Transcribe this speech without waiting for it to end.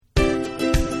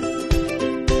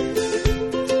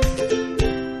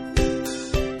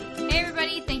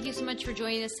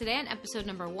today on episode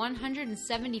number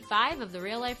 175 of the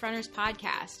Real Life Runners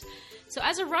podcast. So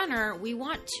as a runner, we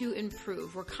want to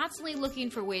improve. We're constantly looking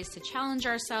for ways to challenge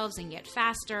ourselves and get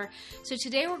faster. So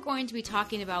today we're going to be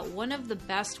talking about one of the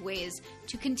best ways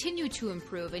to continue to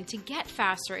improve and to get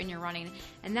faster in your running,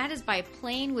 and that is by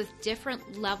playing with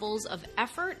different levels of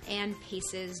effort and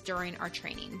paces during our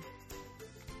training.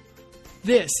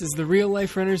 This is the Real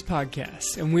Life Runners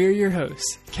podcast, and we're your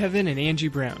hosts, Kevin and Angie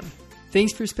Brown.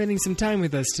 Thanks for spending some time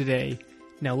with us today.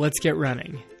 Now let's get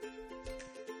running.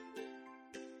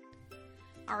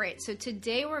 All right, so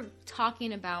today we're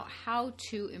talking about how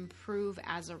to improve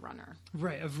as a runner.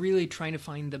 Right, of really trying to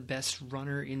find the best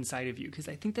runner inside of you, because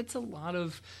I think that's a lot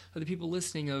of the people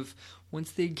listening of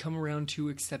once they come around to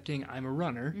accepting I'm a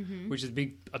runner, which is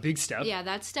a big step. Yeah,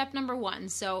 that's step number one.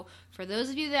 So for those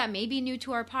of you that may be new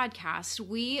to our podcast,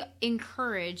 we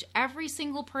encourage every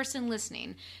single person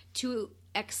listening to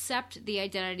accept the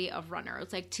identity of runner.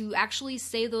 It's like to actually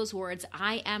say those words,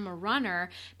 I am a runner,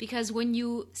 because when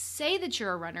you say that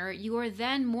you're a runner, you are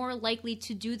then more likely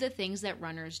to do the things that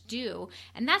runners do.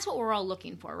 And that's what we're all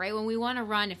looking for, right? When we want to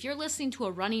run, if you're listening to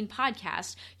a running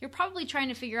podcast, you're probably trying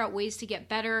to figure out ways to get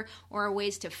better or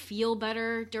ways to feel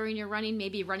better during your running.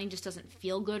 Maybe running just doesn't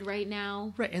feel good right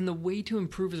now. Right, and the way to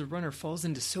improve as a runner falls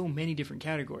into so many different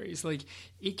categories. Like,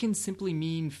 it can simply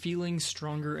mean feeling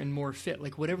stronger and more fit.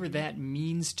 Like, whatever that means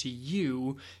to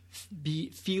you, be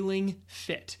feeling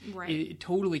fit. Right. It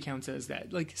totally counts as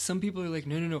that. Like, some people are like,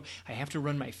 no, I have to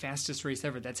run my fastest race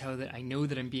ever. That's how that I know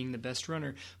that I'm being the best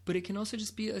runner. But it can also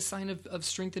just be a sign of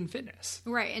strength and fitness.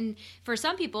 Right. And for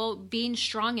some people, being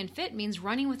strong and fit means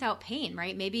running without pain,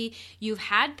 right? Maybe you've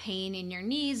had pain in your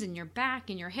knees and your back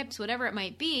and your hips, whatever it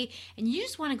might be, and you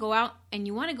just want to go out and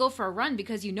you want to go for a run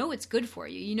because you know it's good for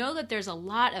you. You know that there's a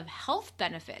lot of health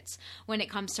benefits when it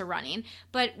comes to running,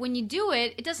 but when you do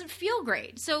it, it doesn't feel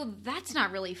great. So that's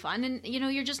not really fun. And,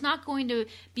 you're just not going to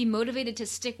be motivated to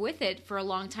stick with it for a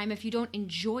long time if you don't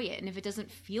enjoy it and if it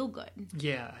doesn't feel good.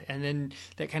 Yeah. And then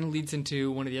that kind of leads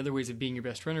into one of the other ways of being your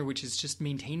best runner, which is just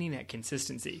maintaining that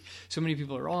consistency. So many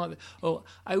people are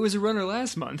I was a runner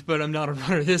last month, but I'm not a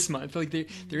runner this month. Like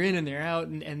they're in and they're out,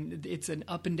 and it's an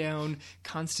up and down,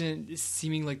 constant,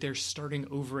 seeming like they're starting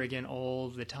over again all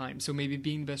the time. So maybe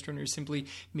being the best runner is simply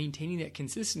maintaining that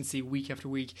consistency week after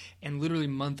week and literally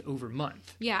month over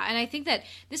month. Yeah, and I think that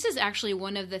this is actually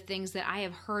one of the things that I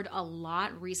have heard a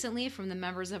lot recently from the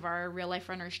members of our Real Life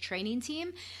Runners training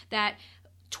team, that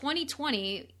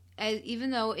 2020, even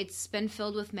though it's been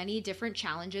filled with many different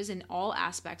challenges in all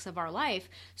aspects of our life,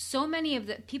 so many of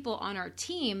the people on our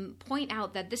team point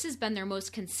out that this has been their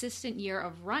most consistent year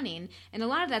of running. And a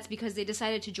lot of that's because they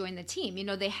decided to join the team.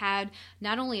 They had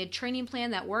not only a training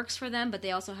plan that works for them, but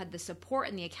they also had the support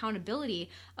and the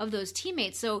accountability of those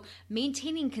teammates. So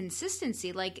maintaining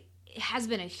consistency, has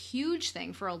been a huge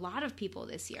thing for a lot of people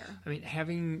this year. I mean,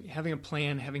 having a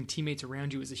plan, having teammates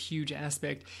around you is a huge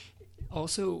aspect.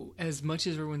 Also, as much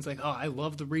as everyone's like, I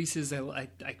love the races, I'm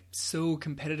so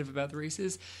competitive about the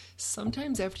races,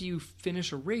 sometimes after you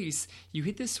finish a race, you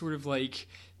hit this sort of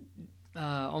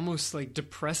almost like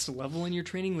depressed level in your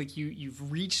training. Like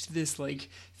you've reached this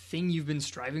thing you've been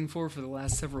striving for the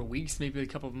last several weeks, maybe a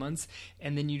couple of months,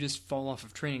 and then you just fall off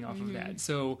of training off of that.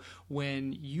 So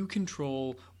when you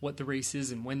control what the race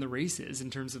is and when the race is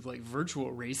in terms of virtual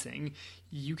racing,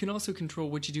 you can also control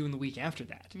what you do in the week after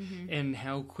that and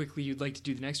how quickly you'd like to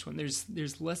do the next one.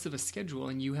 There's less of a schedule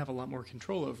and you have a lot more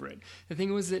control over it. The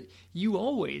thing was that you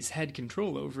always had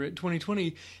control over it.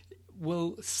 2020,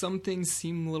 well, some things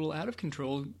seem a little out of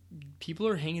control. People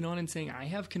are hanging on and saying, I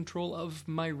have control of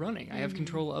my running. I have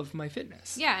control of my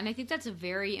fitness. Yeah, and I think that's a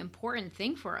very important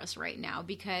thing for us right now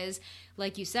because,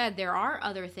 like you said, there are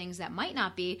other things that might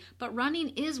not be, but running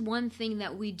is one thing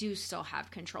that we do still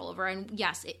have control over. And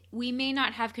yes, we may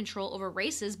not have control over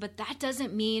races, but that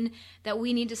doesn't mean that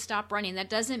we need to stop running. That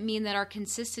doesn't mean that our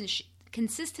consistency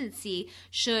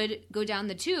should go down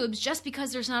the tubes just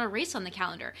because there's not a race on the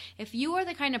calendar. If you are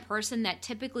the kind of person that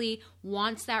typically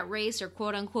wants that race or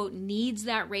quote unquote needs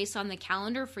that race on the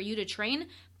calendar for you to train,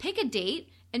 pick a date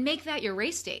and make that your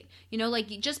race date.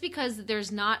 Just because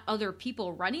there's not other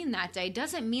people running that day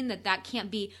doesn't mean that can't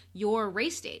be your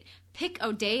race date. Pick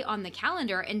a day on the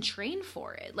calendar and train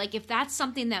for it. If that's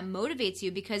something that motivates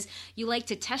you because you like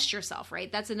to test yourself,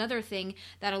 right? That's another thing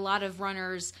that a lot of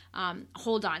runners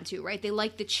hold on to, right? They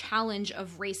like the challenge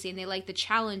of racing. They like the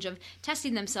challenge of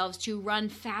testing themselves to run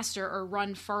faster or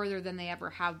run farther than they ever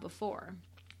have before.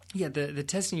 Yeah, the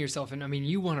testing yourself. And I mean,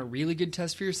 you want a really good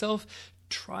test for yourself,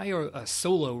 try a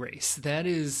solo race. That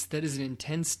is an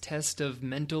intense test of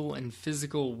mental and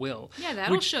physical will. Yeah,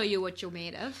 that'll show you what you're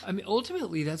made of. I mean,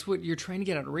 ultimately, that's what you're trying to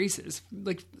get out of races.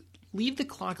 Like, leave the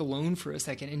clock alone for a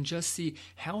second and just see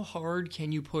how hard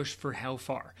can you push for how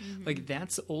far. Like,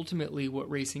 that's ultimately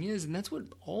what racing is, and that's what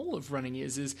all of running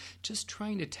is just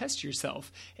trying to test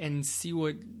yourself and see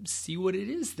what it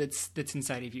is that's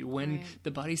inside of you. When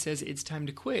the body says it's time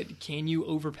to quit, can you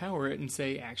overpower it and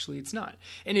say, actually, it's not?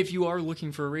 And if you are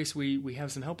looking for a race, we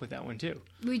have some help with that one too.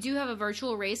 We do have a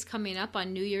virtual race coming up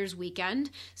on New Year's weekend.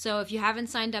 So if you haven't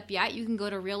signed up yet, you can go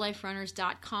to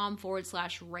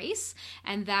realliferunners.com/race,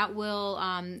 and that will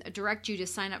direct you to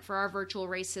sign up for our virtual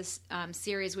races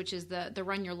series, which is the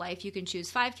Run Your Life. You can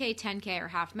choose 5K, 10K, or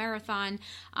half marathon,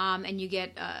 and you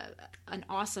get an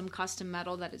awesome custom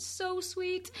medal that is so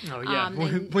sweet. Oh yeah,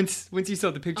 once you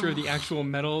saw the picture of the actual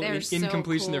medal in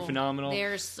completion, cool. They're phenomenal.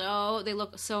 They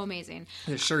look so amazing.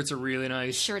 The shirts are really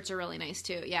nice. Shirts are really nice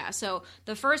too. Yeah. So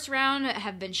the first round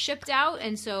have been shipped out,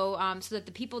 and so that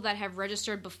the people that have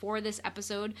registered before this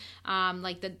episode,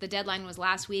 like the deadline was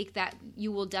last week, that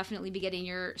you will definitely be getting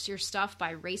your stuff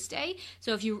by race day.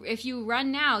 So if you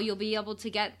run now, you'll be able to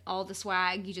get all the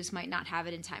swag. You just might not have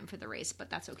it in time for the race, but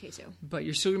that's okay too. But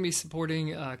you're still going to be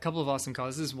supporting a couple of awesome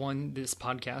causes. One, this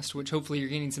podcast, which hopefully you're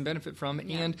gaining some benefit from,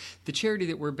 and the charity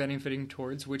that we're benefiting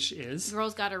towards, which is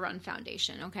Girls Gotta Run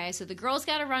Foundation. Okay, so the Girls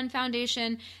Gotta Run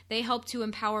Foundation, they help to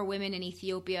empower women in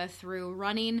Ethiopia through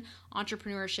running,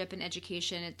 entrepreneurship, and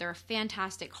education. They're a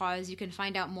fantastic cause. You can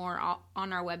find out more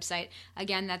on our website.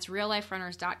 Again, that's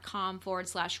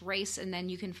realliferunners.com/race, and then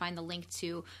you can find the link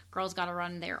to Girls Gotta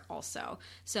Run there also.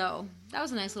 So that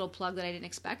was a nice little plug that I didn't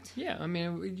expect. Yeah, I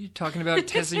mean, you're talking about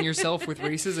testing yourself with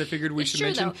races. I figured we should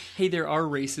mention, hey, there are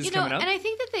races coming up. And I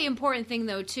think that the important thing,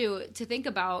 though, too, to think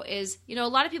about is, a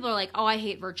lot of people are like, oh, I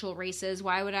hate virtual races.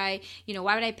 Why would I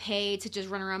pay to just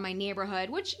run around my neighborhood?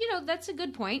 Which, that's a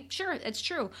good point. Sure, it's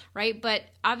true, right? But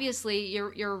obviously,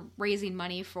 you're raising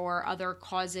money for other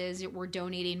causes. We're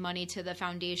donating money to the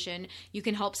foundation. You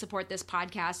can help support this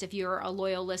podcast if you're a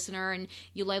loyal listener and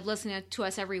you love listening to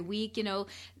us every week.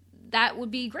 That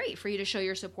would be great for you to show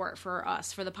your support for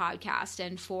us, for the podcast,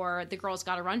 and for the Girls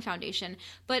Gotta Run Foundation.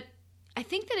 But I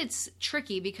think that it's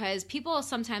tricky because people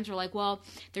sometimes are like, well,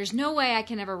 there's no way I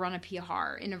can ever run a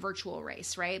PR in a virtual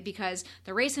race, right? Because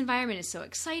the race environment is so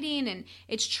exciting, and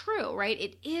it's true, right?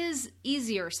 It is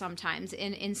easier sometimes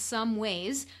in some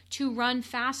ways to run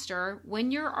faster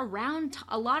when you're around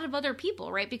a lot of other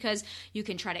people, right? Because you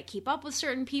can try to keep up with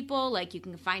certain people, like you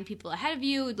can find people ahead of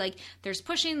you, like there's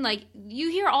pushing, like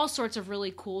you hear all sorts of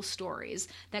really cool stories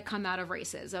that come out of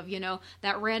races of,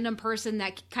 that random person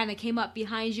that kind of came up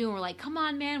behind you and were like, come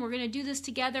on, man, we're going to do this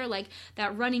together. Like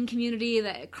that running community,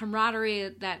 that camaraderie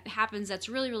that happens, that's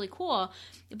really, really cool.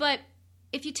 But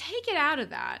if you take it out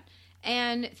of that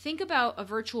and think about a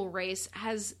virtual race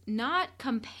as not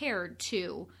compared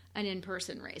to an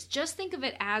in-person race, just think of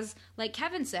it as, like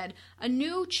Kevin said, a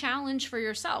new challenge for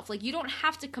yourself. Like you don't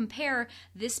have to compare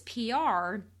this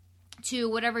PR to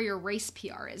whatever your race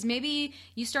PR is. Maybe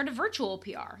you start a virtual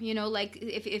PR, like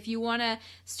if you want to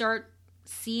start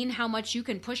seeing how much you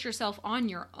can push yourself on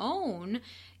your own,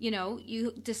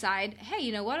 you decide, hey,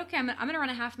 you know what? Okay, I'm going to run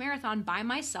a half marathon by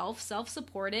myself,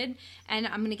 self-supported, and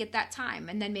I'm going to get that time.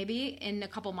 And then maybe in a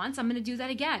couple months, I'm going to do that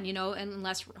again,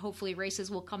 unless hopefully races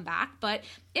will come back. But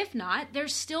if not,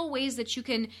 there's still ways that you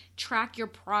can track your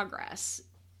progress,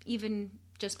 even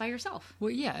just by yourself. Well,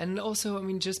 yeah, and also, I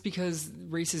mean, just because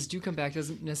races do come back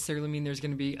doesn't necessarily mean there's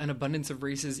going to be an abundance of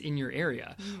races in your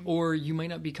area, or you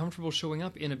might not be comfortable showing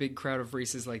up in a big crowd of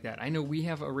races like that. I know we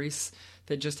have a race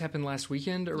that just happened last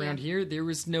weekend around here. There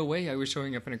was no way I was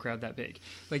showing up in a crowd that big.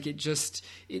 Like it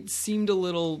seemed a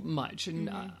little much, and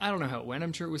I don't know how it went.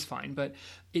 I'm sure it was fine, but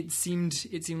it seemed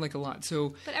like a lot.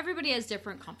 So, but everybody has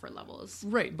different comfort levels,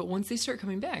 right? But once they start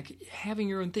coming back, having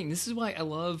your own thing. This is why I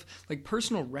love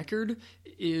personal record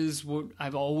is what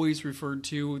I've always referred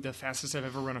to. The fastest I've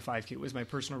ever run a 5K was my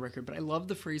personal record, but I love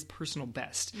the phrase personal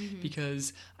best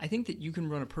because I think that you can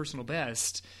run a personal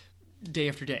best day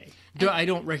after day. I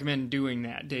don't recommend doing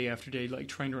that day after day, like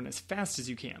trying to run as fast as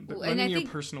you can, but running your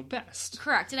personal best.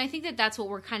 Correct. And I think that that's what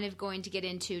we're kind of going to get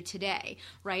into today,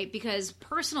 right? Because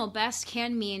personal best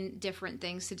can mean different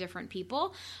things to different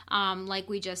people. Like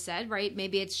we just said, right?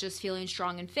 Maybe it's just feeling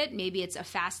strong and fit. Maybe it's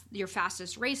your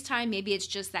fastest race time. Maybe it's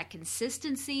just that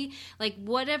consistency. Like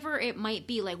whatever it might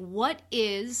be, like what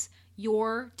is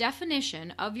your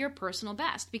definition of your personal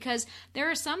best? Because there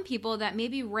are some people that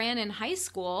maybe ran in high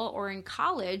school or in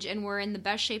college and were in the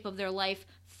best shape of their life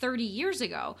 30 years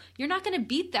ago, you're not going to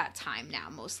beat that time now,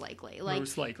 most likely.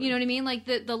 Most likely. You know what I mean? Like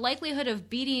the likelihood of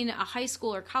beating a high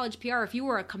school or college PR, if you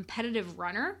were a competitive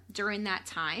runner during that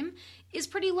time, is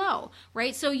pretty low,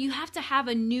 right? So you have to have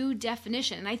a new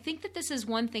definition. And I think that this is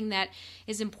one thing that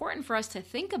is important for us to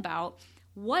think about.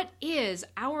 What is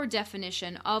our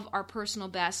definition of our personal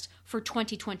best for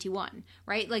 2021,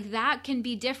 right? Like that can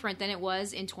be different than it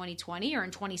was in 2020 or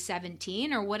in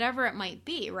 2017 or whatever it might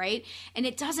be, right? And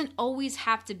it doesn't always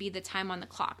have to be the time on the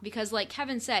clock, because like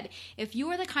Kevin said, if you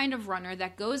are the kind of runner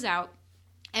that goes out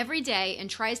every day and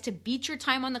tries to beat your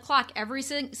time on the clock every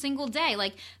single day.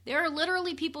 Like there are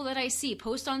literally people that I see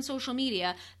post on social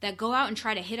media that go out and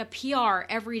try to hit a PR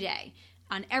every day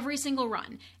on every single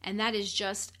run. And that is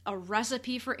just a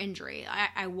recipe for injury.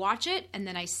 I watch it and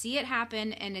then I see it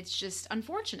happen, and it's just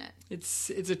unfortunate. It's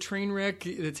a train wreck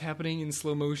that's happening in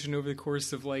slow motion over the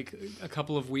course of like a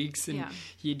couple of weeks, and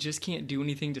you just can't do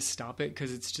anything to stop it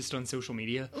because it's just on social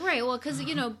media. Right. Well, because,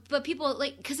 but people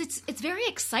because it's very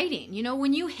exciting,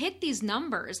 when you hit these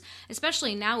numbers,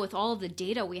 especially now with all of the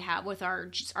data we have with our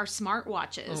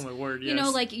smartwatches. Oh my word,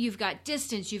 yes. Like you've got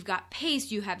distance, you've got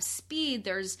pace, you have speed,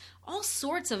 there's all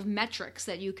sorts of metrics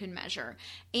that you can measure.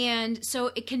 And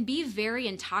so it can be very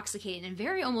intoxicating and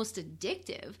very almost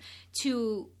addictive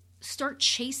to start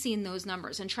chasing those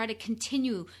numbers and try to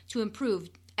continue to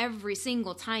improve every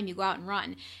single time you go out and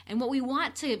run. And what we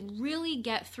want to really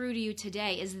get through to you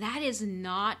today is that is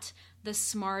not the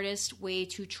smartest way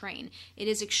to train. It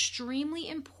is extremely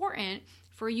important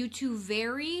for you to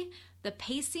vary the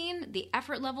pacing, the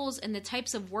effort levels, and the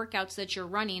types of workouts that you're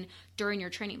running during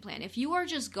your training plan. If you are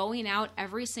just going out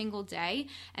every single day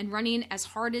and running as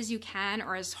hard as you can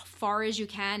or as far as you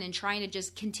can and trying to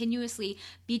just continuously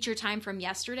beat your time from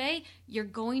yesterday, you're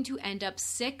going to end up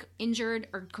sick, injured,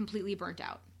 or completely burnt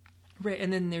out. Right,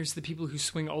 and then there's the people who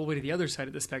swing all the way to the other side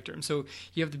of the spectrum. So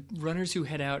you have the runners who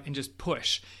head out and just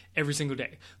push every single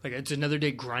day. Like, it's another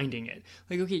day grinding it.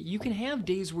 Like, okay, you can have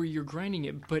days where you're grinding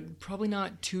it, but probably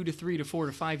not 2 to 3 to 4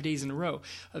 to 5 days in a row.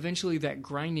 Eventually, that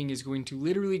grinding is going to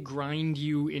literally grind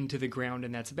you into the ground,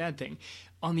 and that's a bad thing.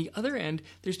 On the other end,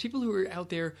 there's people who are out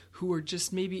there who are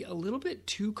just maybe a little bit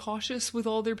too cautious with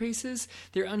all their paces.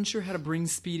 They're unsure how to bring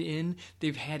speed in.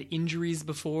 They've had injuries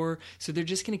before, so they're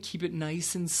just going to keep it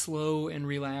nice and slow and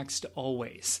relaxed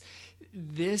always.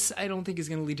 This, I don't think, is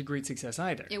going to lead to great success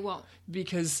either. It won't.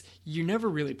 Because you're never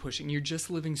really pushing. You're just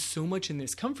living so much in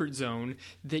this comfort zone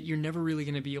that you're never really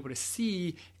going to be able to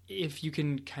see if you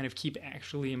can kind of keep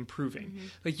actually improving. Mm-hmm.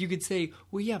 Like, you could say,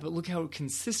 well, yeah, but look how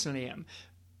consistent I am.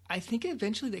 I think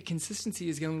eventually that consistency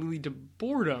is going to lead to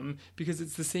boredom because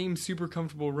it's the same super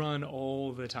comfortable run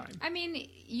all the time. I mean,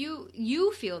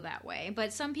 you feel that way,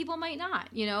 but some people might not,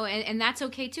 and that's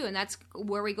okay too. And that's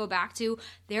where we go back to,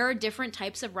 there are different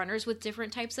types of runners with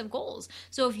different types of goals.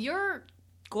 So if your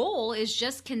goal is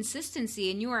just consistency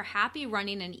and you are happy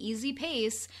running an easy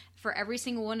pace for every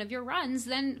single one of your runs,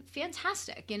 then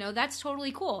fantastic. That's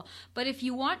totally cool. But if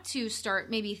you want to start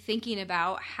maybe thinking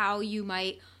about how you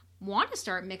might want to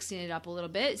start mixing it up a little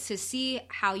bit to see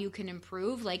how you can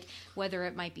improve, like whether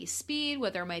it might be speed,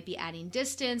 whether it might be adding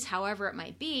distance, however it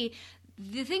might be,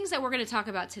 the things that we're going to talk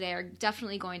about today are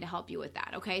definitely going to help you with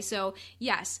that. Okay, so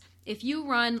yes, if you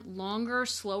run longer,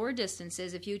 slower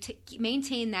distances, if you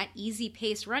maintain that easy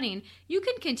pace running, you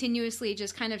can continuously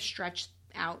just kind of stretch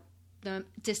out the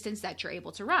distance that you're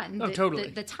able to run.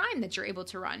 Totally. The time that you're able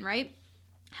to run, right?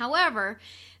 However,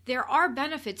 there are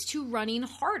benefits to running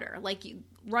harder. Like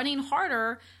running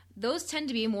harder, those tend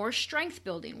to be more strength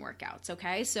building workouts,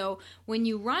 okay? So when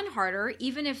you run harder,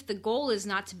 even if the goal is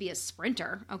not to be a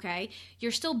sprinter, okay,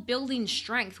 you're still building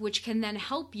strength, which can then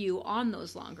help you on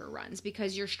those longer runs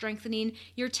because you're strengthening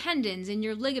your tendons and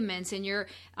your ligaments, and you're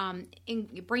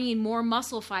bringing more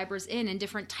muscle fibers in and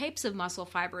different types of muscle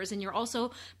fibers, and you're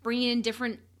also bringing in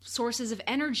different sources of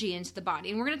energy into the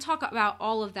body. And we're going to talk about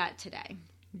all of that today.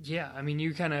 Yeah, I mean,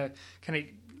 you kind of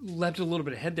leapt a little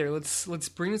bit ahead there. Let's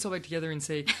bring this all back together and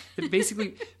say that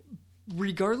basically,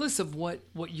 regardless of what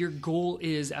your goal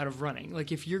is out of running,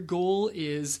 like if your goal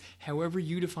is however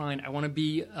you define, I want to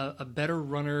be a better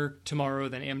runner tomorrow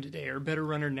than I am today, or a better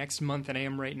runner next month than I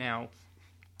am right now,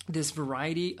 this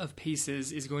variety of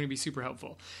paces is going to be super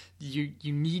helpful. You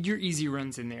need your easy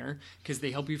runs in there because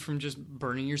they help you from just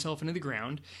burning yourself into the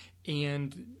ground.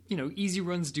 And, easy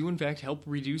runs do, in fact, help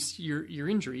reduce your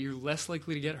injury. You're less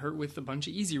likely to get hurt with a bunch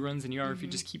of easy runs than you are if you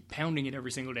just keep pounding it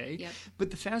every single day. Yep. But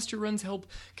the faster runs help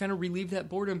kind of relieve that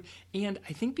boredom. And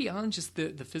I think beyond just the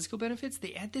physical benefits,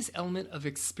 they add this element of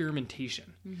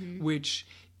experimentation, which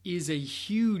is a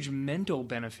huge mental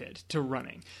benefit to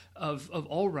running, of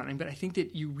all running, but I think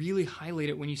that you really highlight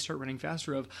it when you start running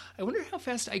faster of, I wonder how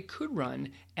fast I could run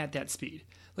at that speed.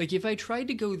 Like, if I tried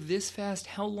to go this fast,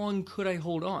 how long could I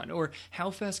hold on? Or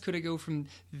how fast could I go from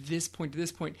this point to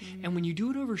this point? Mm-hmm. And when you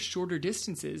do it over shorter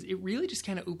distances, it really just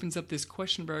kind of opens up this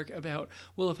question mark about,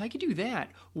 well, if I could do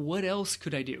that, what else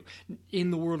could I do in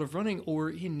the world of running or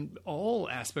in all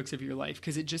aspects of your life?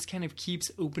 Because it just kind of keeps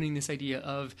opening this idea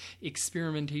of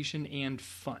experimentation and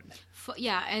fun.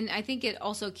 Yeah, and I think it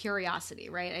also curiosity,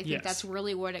 right? I think Yes. that's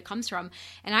really what it comes from.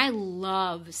 And I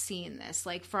love seeing this,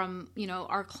 like from,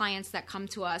 our clients that come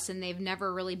to us and they've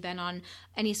never really been on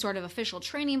any sort of official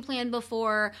training plan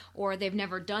before, or they've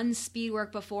never done speed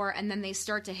work before, and then they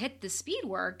start to hit the speed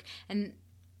work and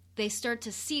they start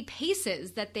to see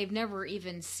paces that they've never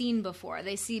even seen before.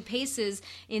 They see paces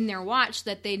in their watch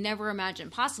that they never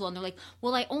imagined possible. And they're like,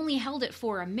 well, I only held it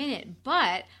for a minute,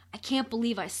 but I can't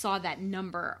believe I saw that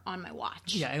number on my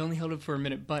watch. Yeah, I only held it for a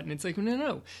minute, but, and it's like,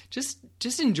 no.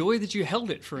 Just enjoy that you held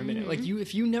it for a minute. Like,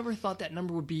 if you never thought that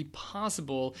number would be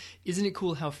possible, isn't it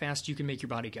cool how fast you can make your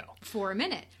body go? For a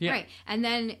minute, Yeah. right. And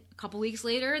then a couple weeks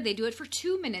later, they do it for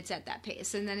 2 minutes at that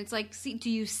pace. And then it's like, see, do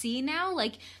you see now?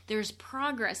 Like, there's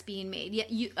progress being made.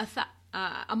 Yet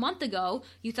a month ago,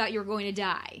 you thought you were going to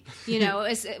die,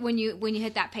 when you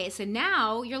hit that pace. And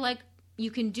now you're like, you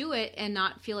can do it and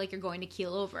not feel like you're going to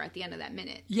keel over at the end of that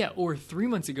minute. Yeah, or 3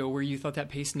 months ago where you thought that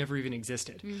pace never even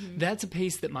existed. Mm-hmm. That's a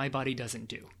pace that my body doesn't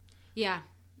do. Yeah.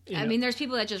 You I know? mean, there's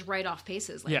people that just write off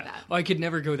paces like Yeah, that. I could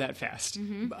never go that fast.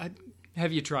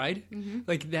 Have you tried?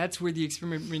 Like, that's where the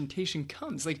experimentation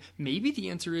comes. Like, maybe the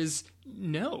answer is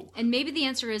no. And maybe the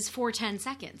answer is 10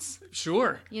 seconds.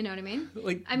 Sure. You know what I mean?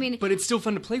 Like, I mean, but it's still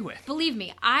fun to play with. believe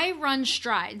me, I run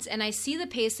strides and I see the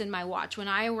pace in my watch when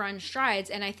I run strides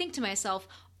and I think to myself,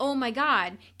 oh my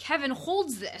God, Kevin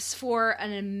holds this for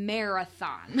a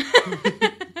marathon.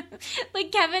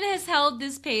 Like, Kevin has held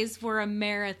this pace for a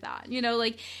marathon, and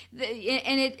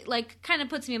it like kind of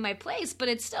puts me in my place, but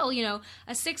it's still,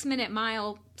 a 6 minute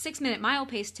mile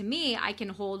pace to me, I can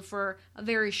hold for a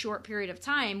very short period of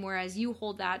time, whereas you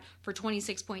hold that for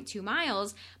 26.2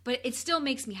 miles, but it still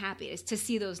makes me happy to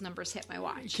see those numbers hit my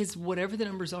watch. Because whatever the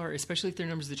numbers are, especially if they're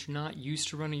numbers that you're not used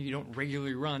to running, you don't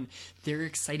regularly run, they're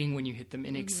exciting when you hit them.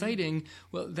 And exciting,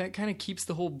 well, that kind of keeps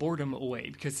the whole boredom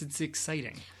away because it's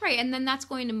exciting. Right, and then that's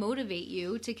going to motivate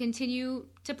you to continue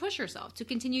to push yourself, to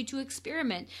continue to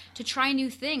experiment, to try new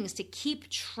things, to keep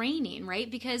training, right?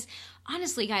 Because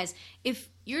honestly, guys, if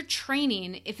you're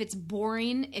training, if it's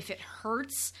boring, if it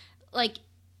hurts, like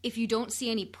if you don't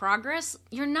see any progress,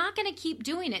 you're not going to keep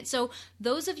doing it. So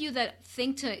those of you that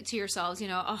think to yourselves,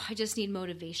 oh, I just need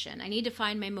motivation. I need to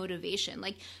find my motivation.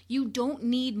 Like, you don't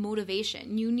need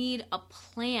motivation. You need a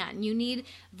plan. You need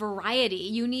variety.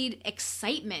 You need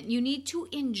excitement. You need to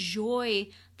enjoy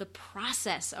the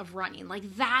process of running.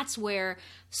 Like, that's where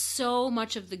so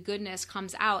much of the goodness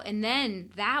comes out. And then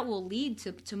that will lead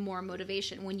to more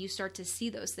motivation when you start to see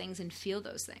those things and feel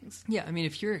those things. Yeah, I mean,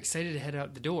 if you're excited to head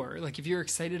out the door, like if you're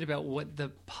excited about what the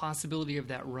possibility of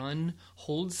that run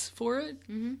holds for it,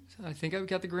 I think I've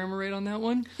got the grammar right on that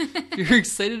one. If you're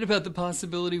excited about the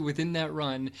possibility within that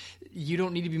run, you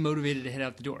don't need to be motivated to head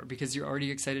out the door because you're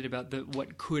already excited about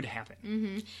what could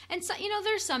happen. And so,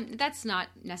 there's that's not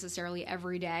necessarily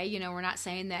every day. We're not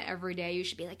saying that every day you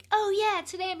should be like, oh yeah,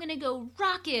 today I'm going to go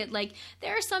rock it. Like,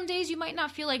 there are some days you might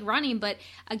not feel like running, but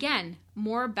again,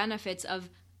 more benefits of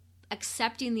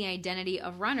accepting the identity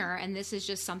of runner, and this is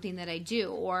just something that I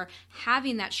do, or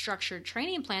having that structured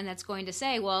training plan that's going to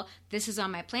say, well, this is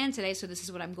on my plan today, so this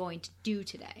is what I'm going to do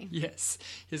today. Yes.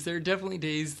 Is there definitely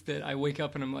days that I wake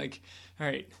up and I'm like, all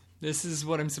right, this is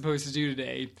what I'm supposed to do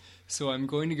today, so I'm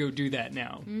going to go do that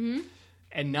now.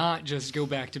 And not just go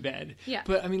back to bed. Yeah.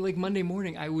 But I mean, like Monday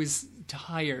morning, I was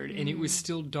tired and it was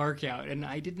still dark out and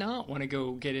I did not want to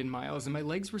go get in miles and my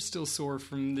legs were still sore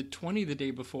from the 20 the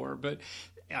day before, but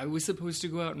I was supposed to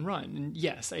go out and run. And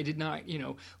yes, I did not,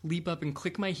 leap up and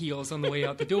click my heels on the way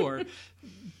out the door,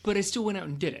 but I still went out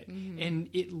and did it. And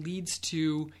it leads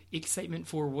to excitement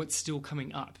for what's still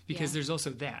coming up because there's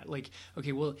also that. Like,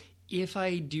 okay, well, if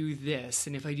I do this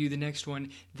and if I do the next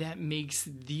one, that makes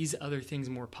these other things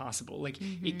more possible. Like,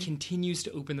 it continues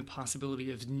to open the possibility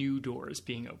of new doors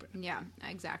being open. Yeah,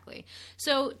 exactly.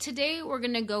 So today we're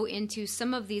going to go into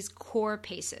some of these core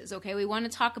paces, okay? We want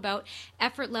to talk about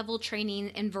effort level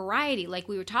training and variety, like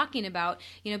we were talking about,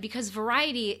 because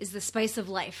variety is the spice of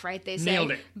life, right? They say.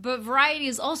 Nailed it. But variety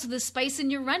is also the spice in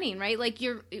your running, right? Like,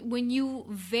 when you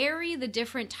vary the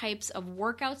different types of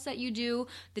workouts that you do,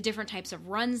 the different types of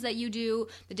runs that you do,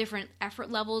 the different effort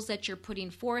levels that you're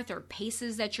putting forth or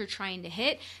paces that you're trying to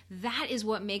hit, that is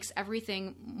what makes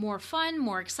everything more fun,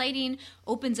 more exciting,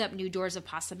 opens up new doors of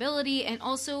possibility, and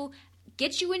also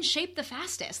get you in shape the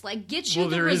fastest. Like, get you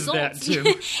the results. Is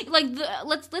that too. Like,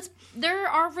 there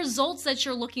are results that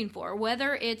you're looking for,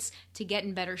 whether it's to get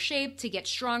in better shape, to get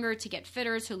stronger, to get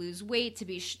fitter, to lose weight, to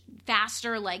be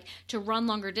faster, like to run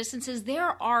longer distances.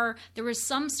 There is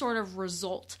some sort of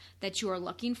result that you are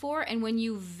looking for, and when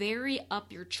you vary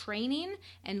up your training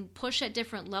and push at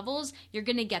different levels, you're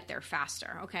going to get there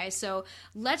faster. Okay, so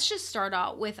let's just start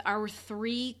out with our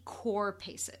 3 core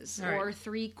paces, or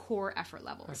 3 core effort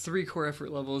levels. 3 core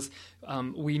effort levels.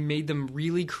 We made them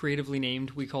really creatively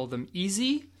named. We call them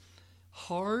easy,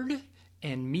 hard,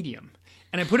 and medium.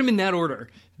 And I put them in that order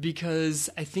because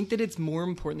I think that it's more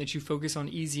important that you focus on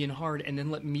easy and hard and then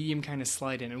let medium kind of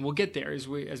slide in. And we'll get there as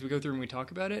we go through and we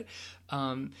talk about it.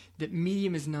 That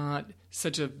medium is not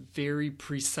such a very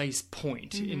precise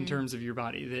point in terms of your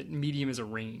body. That medium is a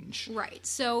range. Right.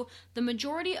 So the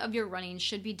majority of your running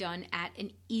should be done at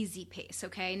an easy pace,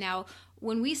 okay? Now,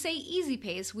 when we say easy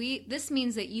pace, this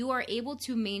means that you are able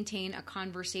to maintain a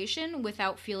conversation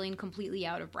without feeling completely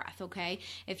out of breath, okay?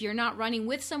 If you're not running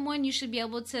with someone, you should be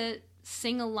able to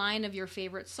sing a line of your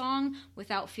favorite song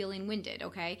without feeling winded,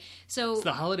 okay? So it's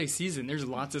the holiday season. There's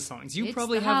lots of songs. You it's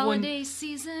probably the have holiday one.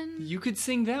 Season. You could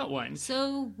sing that one.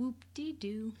 So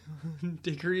whoop-de-doo.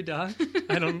 Dickory-dock.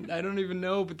 I don't even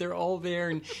know, but they're all there,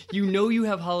 and you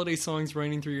have holiday songs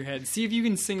running through your head. See if you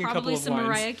can sing Probably a couple of some lines.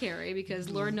 Mariah Carey, because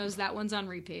Lord knows that one's on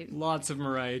repeat. Lots of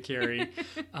Mariah Carey.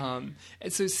 And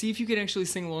so see if you can actually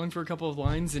sing along for a couple of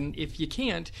lines, and if you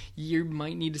can't, you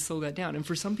might need to slow that down. And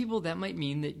for some people, that might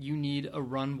mean that you need a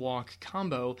run-walk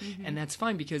combo, and that's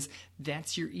fine because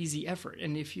that's your easy effort.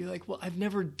 And if you're like, well, I've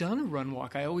never done a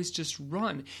run-walk, I always just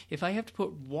run. If I have to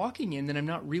put walking in, then I'm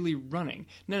not really running.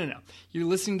 No. You're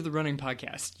listening to the running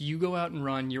podcast. You go out and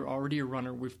run, you're already a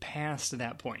runner. We've passed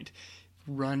that point.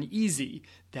 Run easy.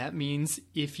 That means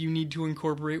if you need to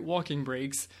incorporate walking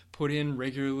breaks, put in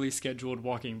regularly scheduled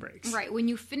walking breaks. Right. When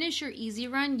you finish your easy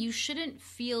run, you shouldn't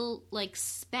feel like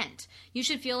spent. You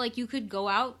should feel like you could go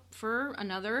out for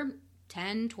another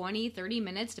 10, 20, 30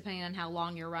 minutes, depending on how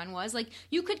long your run was. Like,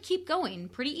 you could keep going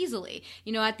pretty easily.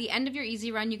 You know, at the end of your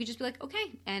easy run, you could just be like,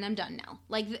 okay, and I'm done now.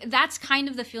 Like, that's kind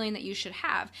of the feeling that you should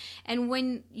have. And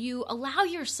when you allow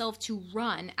yourself to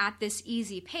run at this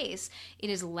easy pace, it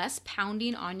is less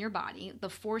pounding on your body, the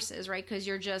forces, right? Because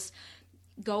you're just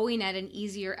going at an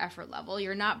easier effort level.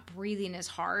 You're not breathing as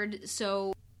hard.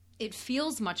 So it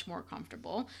feels much more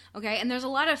comfortable, okay? And there's a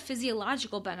lot of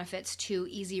physiological benefits to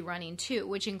easy running too,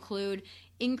 which include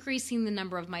increasing the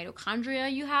number of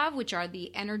mitochondria you have, which are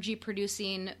the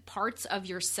energy-producing parts of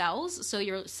your cells. So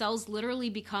your cells literally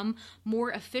become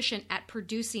more efficient at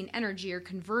producing energy or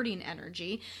converting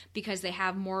energy because they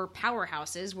have more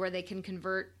powerhouses where they can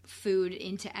convert food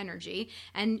into energy.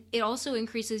 And it also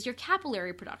increases your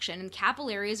capillary production. And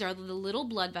capillaries are the little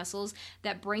blood vessels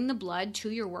that bring the blood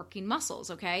to your working muscles,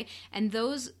 okay? And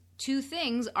those 2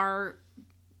 things are,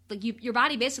 like, your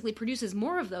body basically produces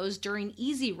more of those during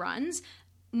easy runs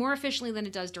more efficiently than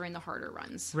it does during the harder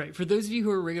runs. Right. For those of you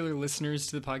who are regular listeners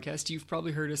to the podcast, you've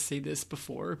probably heard us say this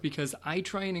before because I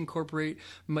try and incorporate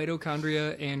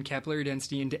mitochondria and capillary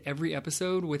density into every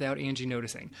episode without Angie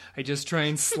noticing. I just try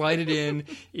and slide it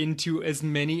into as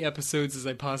many episodes as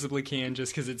I possibly can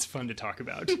just because it's fun to talk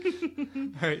about.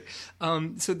 All right.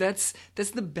 So that's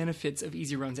the benefits of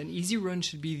easy runs. And easy runs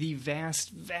should be the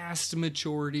vast, vast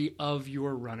majority of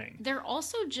your running. They're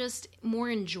also just more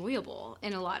enjoyable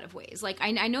in a lot of ways. Like,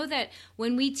 I know that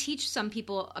when we teach some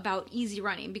people about easy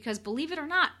running, because believe it or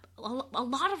not, a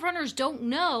lot of runners don't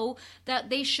know that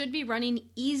they should be running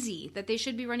easy, that they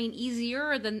should be running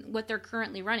easier than what they're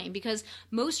currently running. Because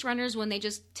most runners, when they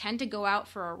just tend to go out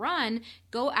for a run,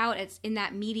 go out in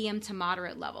that medium to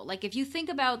moderate level. Like, if you think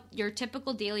about your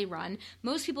typical daily run,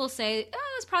 most people say,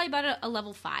 oh, it's probably about a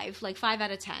level 5, like 5 out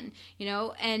of 10, you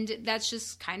know, and that's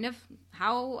just kind of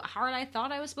how hard I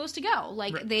thought I was supposed to go.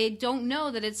 Like, right. They don't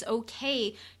know that it's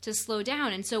okay to slow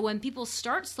down. And so when people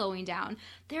start slowing down,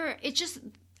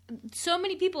 so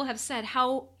many people have said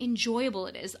how enjoyable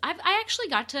it is. I actually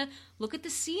got to look at the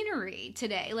scenery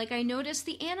today. Like, I noticed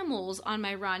the animals on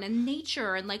my run and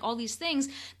nature and like all these things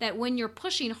that when you're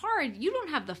pushing hard, you don't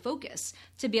have the focus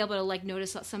to be able to like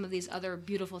notice some of these other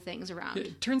beautiful things around.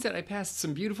 It turns out I passed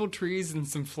some beautiful trees and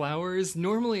some flowers.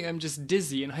 Normally I'm just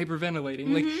dizzy and hyperventilating.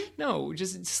 Mm-hmm. Like, no,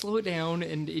 just slow it down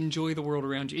and enjoy the world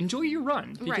around you. Enjoy your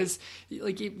run because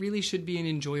like it really should be an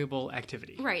enjoyable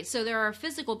activity. Right. So there are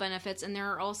physical benefits and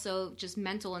there are also also just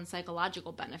mental and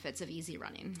psychological benefits of easy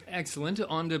running. Excellent.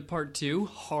 On to part 2,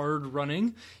 hard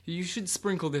running. You should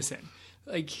sprinkle this in.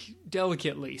 Like,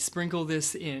 delicately sprinkle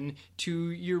this in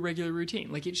to your regular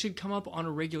routine. Like, it should come up on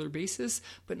a regular basis,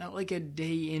 but not like a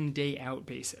day in, day out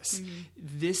basis.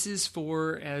 This is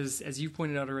for, as you've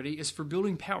pointed out already, is for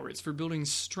building power. It's for building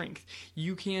strength.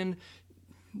 You can,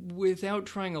 without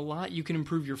trying a lot, you can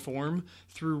improve your form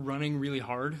through running really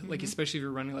hard. Like, especially if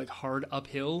you're running like hard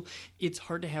uphill, it's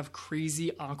hard to have crazy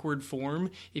awkward form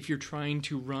if you're trying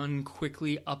to run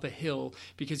quickly up a hill,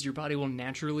 because your body will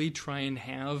naturally try and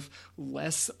have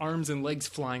less arms and legs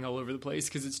flying all over the place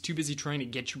because it's too busy trying to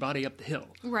get your body up the hill.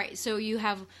 Right. So you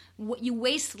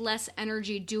waste less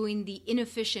energy doing the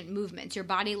inefficient movements. Your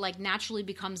body like naturally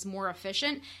becomes more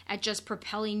efficient at just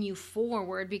propelling you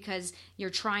forward because you're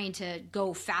trying to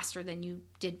go faster than you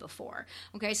did before.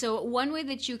 Okay, so one way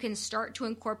that you can start to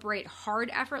incorporate hard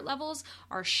effort levels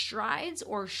are strides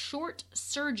or short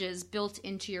surges built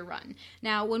into your run.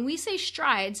 Now, when we say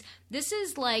strides, this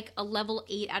is like a level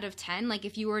 8 out of 10. Like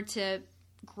if you were to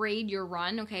grade your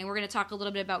run, okay, and we're going to talk a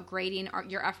little bit about grading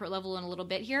your effort level in a little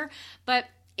bit here, but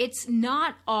it's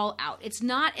not all out. It's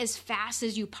not as fast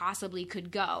as you possibly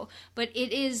could go, but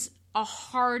it is a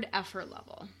hard effort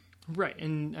level. Right,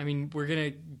 and I mean, we're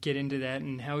going to get into that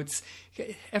and how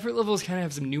effort levels kind of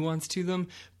have some nuance to them,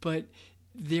 but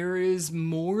there is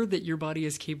more that your body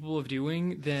is capable of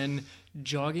doing than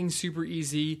jogging super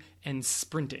easy and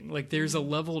sprinting. Like there's a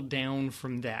level down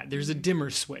from that. There's a dimmer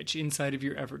switch inside of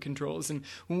your effort controls. And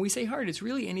when we say hard, it's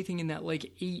really anything in that like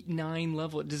 8, 9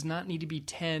 level. It does not need to be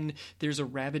 10. There's a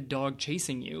rabid dog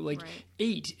chasing you. Like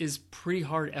 8 is pretty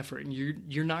hard effort, and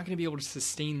you're not going to be able to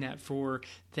sustain that for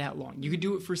that long. You could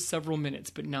do it for several minutes,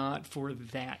 but not for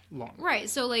that long. Right.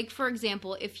 So like, for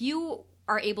example, if you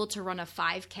are able to run a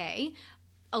 5K,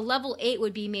 a level 8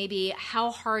 would be maybe how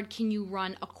hard can you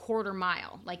run a quarter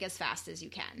mile, like as fast as you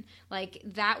can. Like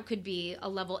that could be a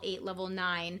level 8, level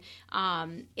 9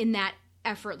 in that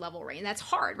effort level range. That's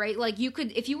hard, right? Like you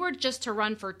could, if you were just to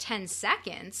run for 10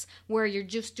 seconds where you're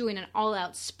just doing an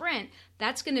all-out sprint,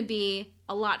 that's going to be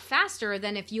a lot faster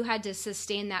than if you had to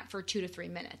sustain that for 2 to 3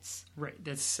 minutes. Right.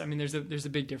 There's a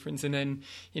big difference. And then,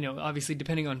 obviously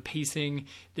depending on pacing,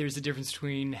 there's a difference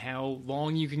between how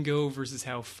long you can go versus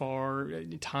how far,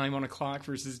 time on a clock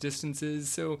versus distances.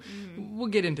 So we'll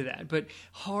get into that. But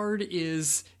hard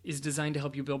is designed to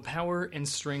help you build power and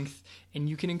strength, and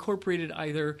you can incorporate it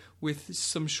either with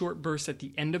some short bursts at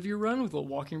the end of your run with little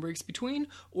walking breaks between,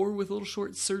 or with little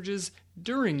short surges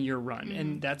during your run.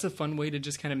 And that's a fun way to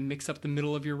just kind of mix up the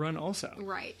middle of your run also.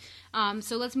 Right.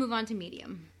 So let's move on to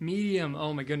medium. Medium,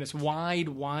 oh my goodness, wide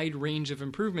range of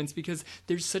improvements, because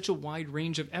there's such a wide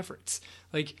range of efforts.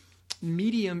 Like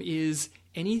medium is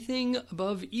anything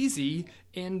above easy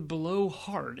and below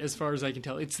hard, as far as I can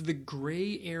tell. It's the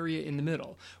gray area in the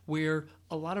middle where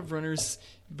a lot of runners,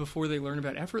 before they learn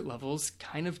about effort levels,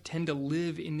 kind of tend to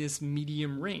live in this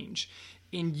medium range.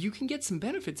 And you can get some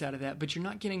benefits out of that, but you're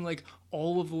not getting like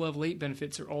all of the level 8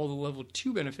 benefits or all the level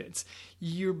 2 benefits.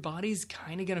 Your body's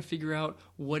kind of going to figure out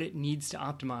what it needs to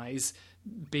optimize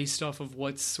based off of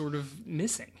what's sort of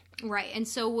missing. Right. And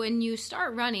so when you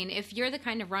start running, if you're the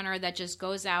kind of runner that just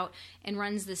goes out and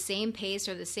runs the same pace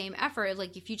or the same effort,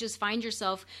 like if you just find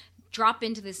yourself drop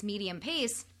into this medium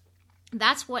pace,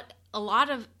 that's what a lot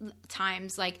of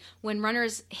times, like when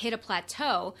runners hit a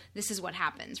plateau, this is what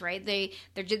happens, right? They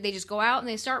just go out and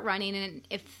they start running, and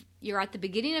if you're at the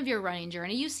beginning of your running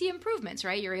journey, you see improvements,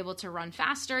 right? You're able to run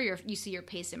faster, you see your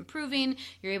pace improving,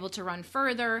 you're able to run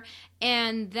further,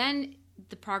 and then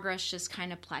the progress just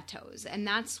kind of plateaus. And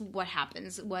that's what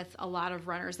happens with a lot of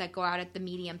runners that go out at the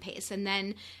medium pace. And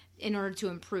then in order to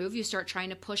improve, you start trying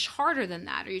to push harder than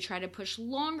that, or you try to push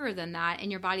longer than that, and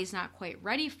your body's not quite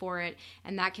ready for it,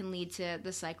 and that can lead to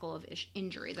the cycle of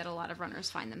injury that a lot of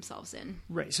runners find themselves in.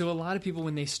 Right. So a lot of people,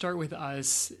 when they start with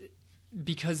us,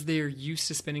 because they're used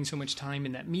to spending so much time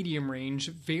in that medium range,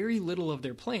 very little of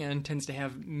their plan tends to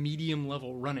have medium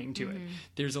level running to it.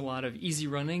 There's a lot of easy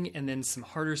running and then some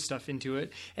harder stuff into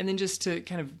it. And then just to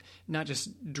kind of not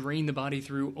just drain the body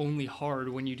through only hard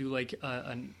when you do like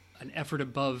an effort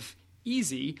above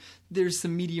easy, there's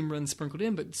some medium runs sprinkled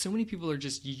in, but so many people are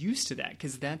just used to that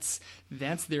because that's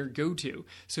their go-to.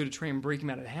 So to try and break them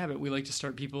out of the habit, we like to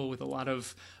start people with a lot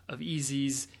of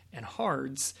easies and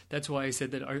hards. That's why I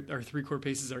said that our 3 core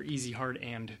paces are easy, hard,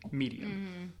 and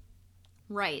medium.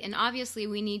 Right, and obviously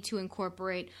we need to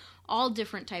incorporate all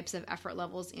different types of effort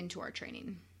levels into our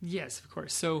training. Yes, of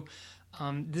course. So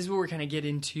this is where we're kind of get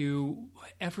into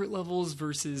effort levels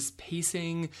versus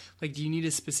pacing. Like, do you need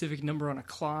a specific number on a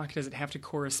clock? Does it have to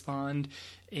correspond?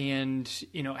 And,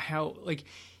 how, like,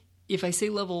 if I say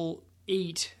level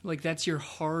 8, like that's your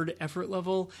hard effort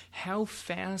level, how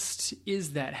fast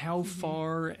is that? How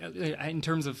far, in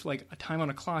terms of like a time on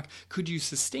a clock, could you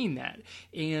sustain that?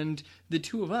 And the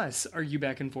two of us argue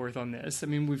back and forth on this. I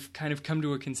mean, we've kind of come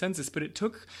to a consensus, but it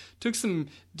took some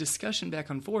discussion back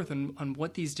and forth on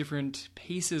what these different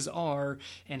paces are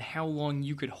and how long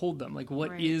you could hold them. Like,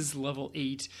 what is level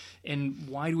 8, and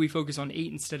why do we focus on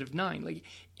 8 instead of 9? Like,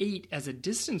 8 as a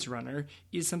distance runner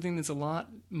is something that's a lot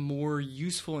more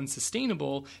useful and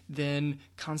sustainable than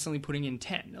constantly putting in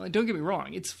 10. Now, don't get me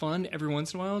wrong, it's fun every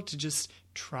once in a while to just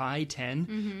try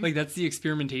 10. Like, that's the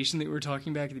experimentation that we were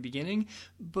talking about at the beginning.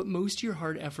 But most of your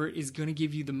hard effort is going to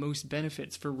give you the most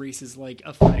benefits for races like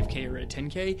a 5K or a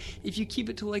 10K if you keep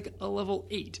it to like a level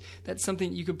 8. That's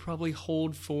something you could probably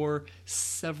hold for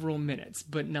several minutes,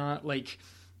 but not like,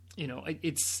 you know,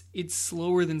 it's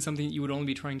slower than something that you would only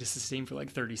be trying to sustain for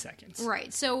like 30 seconds.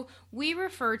 Right. So we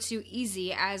refer to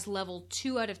easy as level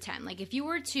 2 out of 10. Like, if you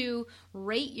were to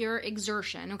rate your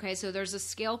exertion, okay, so there's a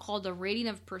scale called the rating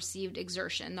of perceived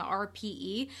exertion, the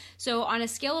RPE. So on a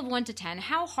scale of 1 to 10,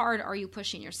 how hard are you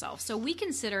pushing yourself? So we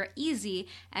consider easy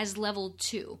as level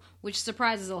 2, which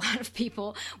surprises a lot of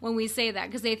people when we say that,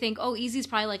 because they think, oh, easy is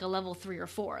probably like a level 3 or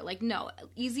 4. Like, no,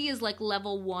 easy is like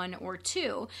level 1 or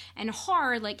 2. And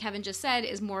hard, like Kevin just said,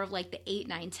 is more of like the 8,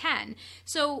 9, 10.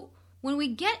 So when we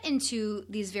get into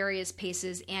these various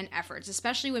paces and efforts,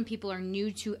 especially when people are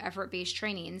new to effort-based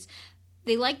trainings,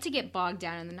 they like to get bogged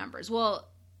down in the numbers. Well,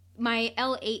 my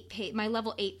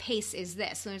level 8 pace is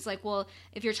this. And it's like, well,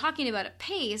 if you're talking about a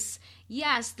pace,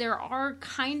 yes, there are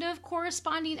kind of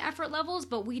corresponding effort levels,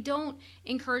 but we don't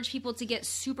encourage people to get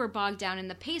super bogged down in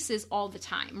the paces all the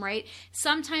time, right?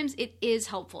 Sometimes it is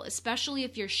helpful, especially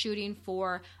if you're shooting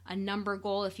for a number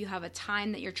goal, if you have a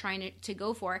time that you're trying to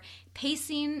go for.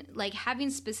 Pacing, like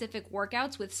having specific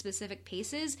workouts with specific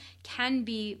paces, can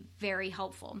be very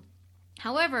helpful.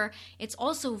 However, it's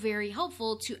also very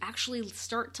helpful to actually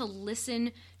start to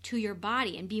listen to your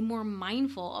body and be more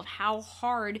mindful of how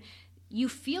hard you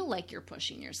feel like you're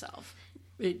pushing yourself.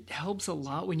 It helps a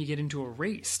lot when you get into a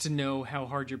race to know how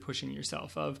hard you're pushing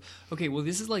yourself. Of, okay, well,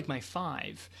 this is like my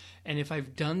 5. And if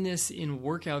I've done this in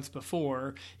workouts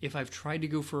before, if I've tried to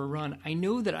go for a run, I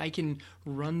know that I can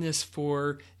run this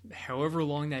for however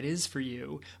long that is for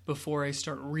you before I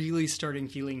starting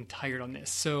feeling tired on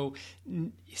this. So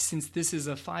since this is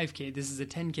a 5K, this is a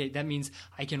 10K, that means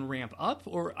I can ramp up,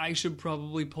 or I should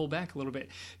probably pull back a little bit.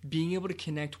 Being able to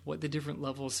connect what the different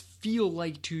levels feel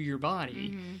like to your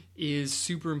body is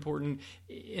super important.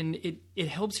 And it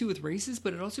helps you with races,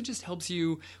 but it also just helps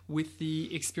you with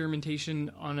the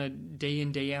experimentation on a day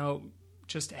in, day out.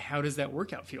 Just how does that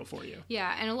workout feel for you?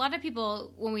 Yeah, and a lot of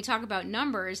people, when we talk about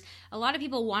numbers, a lot of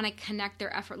people want to connect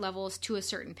their effort levels to a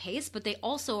certain pace, but they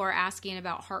also are asking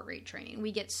about heart rate training.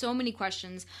 We get so many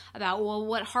questions about, well,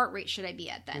 what heart rate should I be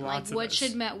at then? Lots like,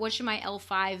 what should my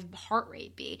L5 heart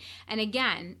rate be? And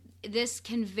again, this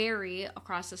can vary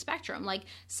across the spectrum. Like,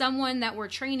 someone that we're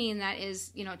training that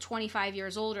is, 25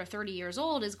 years old or 30 years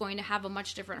old is going to have a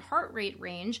much different heart rate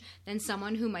range than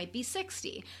someone who might be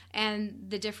 60. And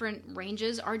the different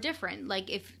ranges are different.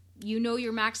 Like, if you know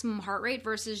your maximum heart rate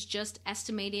versus just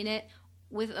estimating it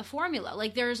with a formula.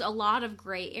 Like, there's a lot of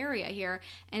gray area here.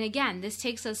 And again, this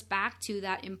takes us back to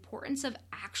that importance of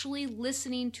actually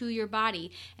listening to your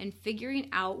body and figuring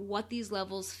out what these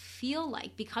levels feel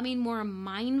like, becoming more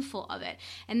mindful of it.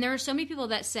 And there are so many people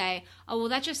that say, oh, well,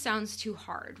 that just sounds too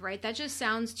hard, right? That just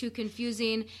sounds too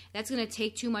confusing. That's going to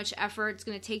take too much effort. It's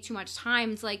going to take too much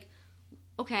time. It's like,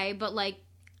 okay, but like,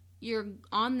 you're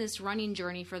on this running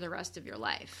journey for the rest of your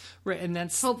life. Right, and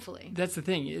that's hopefully. That's the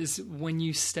thing, is when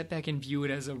you step back and view it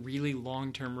as a really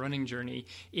long-term running journey,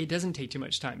 it doesn't take too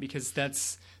much time, because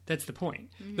that's the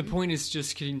point. Mm-hmm. The point is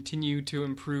just continue to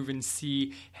improve and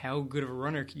see how good of a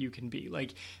runner you can be.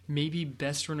 Like, maybe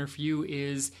best runner for you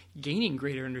is gaining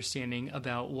greater understanding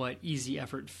about what easy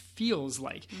effort feels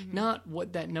like. Mm-hmm. Not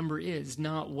what that number is,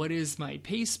 not what is my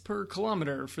pace per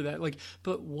kilometer for that, like,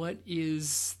 but what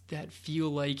is that feel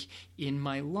like in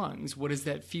my lungs? What does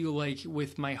that feel like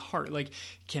with my heart? Like,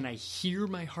 can I hear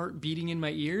my heart beating in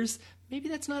my ears? Maybe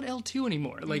that's not L2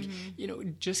 anymore. Like,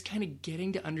 just kind of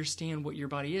getting to understand what your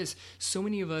body is. So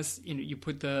many of us, you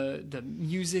put the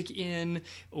music in,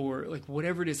 or like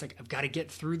whatever it is, like, I've got to get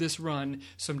through this run,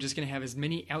 so I'm just going to have as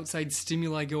many outside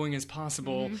stimuli going as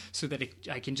possible so that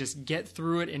I can just get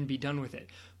through it and be done with it.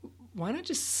 Why not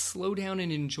just slow down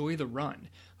and enjoy the run?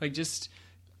 Like, just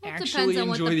actually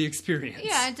enjoy the experience.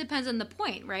 Yeah, it depends on the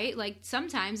point, right? Like,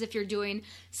 sometimes if you're doing,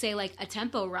 say, like a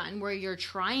tempo run where you're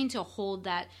trying to hold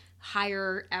that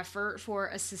higher effort for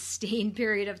a sustained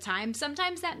period of time,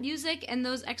 sometimes that music and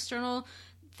those external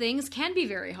things can be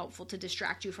very helpful to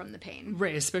distract you from the pain.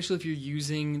 Right, especially if you're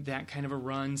using that kind of a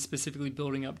run, specifically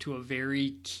building up to a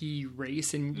very key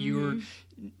race, and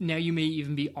now you may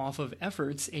even be off of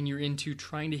efforts and you're into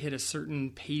trying to hit a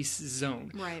certain pace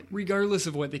zone. Right. Regardless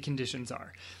of what the conditions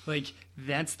are. Like,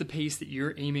 that's the pace that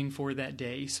you're aiming for that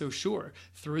day. So sure,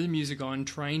 throw the music on,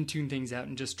 try and tune things out,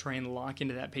 and just try and lock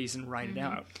into that pace and ride it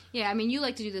out. Yeah, I mean, you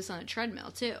like to do this on a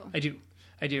treadmill too. I do.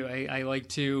 I like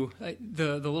to,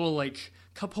 the little like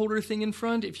cup holder thing in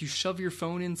front, if you shove your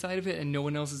phone inside of it and no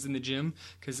one else is in the gym,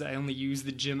 because I only use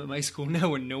the gym at my school now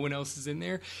when no one else is in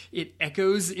there, it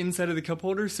echoes inside of the cup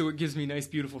holder, so it gives me nice,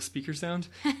 beautiful speaker sound,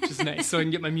 which is nice, so I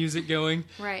can get my music going.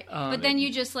 Right. But then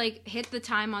you just like hit the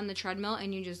time on the treadmill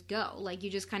and you just go. Like, you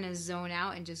just kind of zone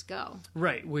out and just go.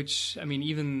 Right, which, I mean,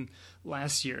 even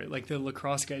last year, like the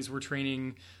lacrosse guys were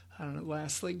training, I don't know,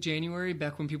 last like January,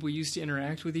 back when people used to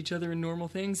interact with each other in normal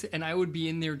things, and I would be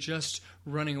in there just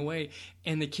running away,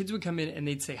 and the kids would come in and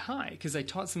they'd say hi, because I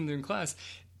taught some of them in class,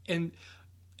 and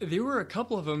there were a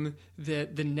couple of them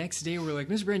that the next day were like,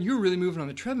 Mr. Brand, you were really moving on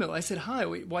the treadmill. I said hi.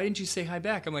 Wait, why didn't you say hi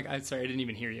back? I'm like, I'm sorry, I didn't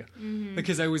even hear you.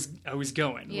 Because I was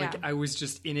going. Yeah. Like, I was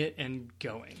just in it and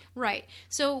going. Right.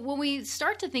 So when we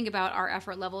start to think about our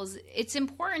effort levels, it's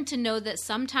important to know that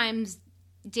sometimes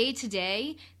day to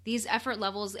day, these effort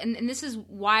levels, and this is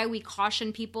why we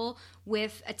caution people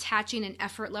with attaching an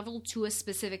effort level to a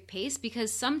specific pace,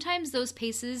 because sometimes those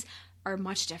paces are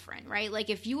much different, right? Like,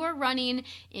 if you are running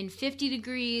in 50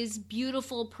 degrees,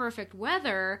 beautiful, perfect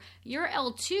weather, your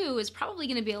L2 is probably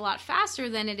going to be a lot faster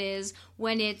than it is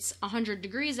when it's 100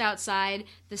 degrees outside,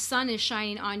 the sun is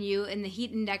shining on you, and the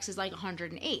heat index is like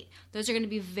 108. Those are going to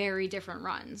be very different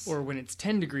runs. Or when it's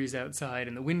 10 degrees outside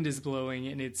and the wind is blowing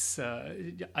and it's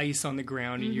ice on the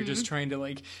ground and you're just trying to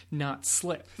like not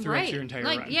slip throughout your entire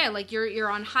run. Yeah, like you're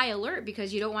on high alert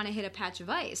because you don't want to hit a patch of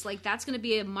ice. Like, that's going to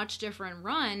be a much different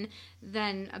run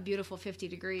than a beautiful 50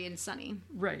 degree and sunny.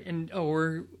 Right. And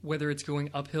or whether it's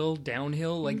going uphill,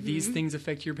 downhill, like these things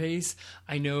affect your pace.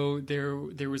 I know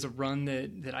there was a run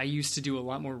that I used to do a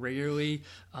lot more regularly,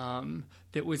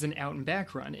 that was an out and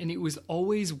back run, and it was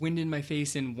always wind in my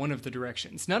face in one of the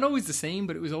directions. Not always the same,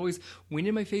 but it was always wind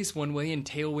in my face one way and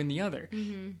tailwind the other.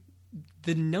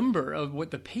 The number of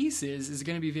what the pace is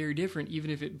going to be very different, even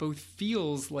if it both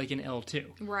feels like an L2.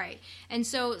 Right. And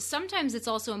so sometimes it's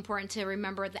also important to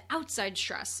remember the outside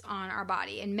stress on our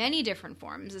body in many different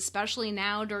forms, especially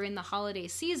now during the holiday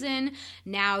season,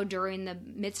 now during the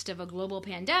midst of a global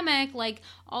pandemic. Like,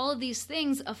 all of these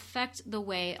things affect the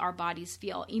way our bodies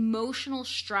feel. Emotional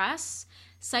stress,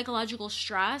 psychological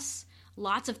stress,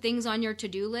 lots of things on your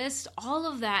to-do list, all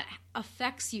of that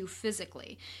affects you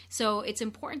physically. So it's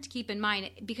important to keep in mind,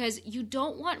 because you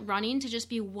don't want running to just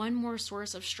be one more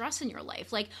source of stress in your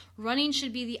life. Like, running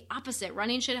should be the opposite.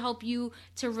 Running should help you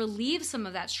to relieve some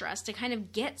of that stress, to kind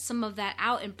of get some of that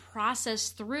out and process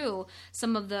through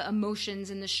some of the emotions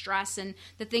and the stress and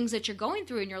the things that you're going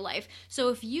through in your life. So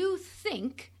if you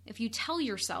tell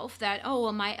yourself that, oh,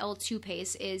 well, my L2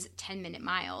 pace is 10-minute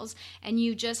miles, and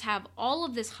you just have all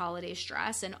of this holiday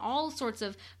stress and all sorts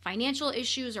of financial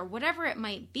issues or whatever it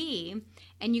might be,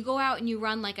 and you go out and you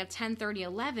run like a 10:30,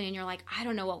 11, and you're like, I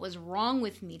don't know what was wrong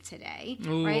with me today.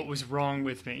 Oh, right? What was wrong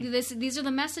with me? These are the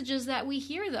messages that we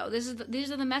hear, though.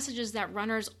 These are the messages that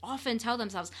runners often tell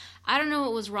themselves. I don't know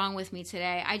what was wrong with me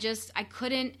today. I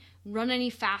couldn't run any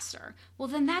faster. Well,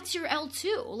 then that's your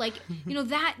L2. Like,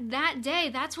 that day,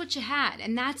 that's what you had,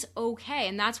 and that's okay.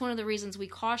 And that's one of the reasons we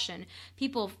caution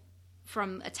people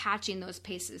from attaching those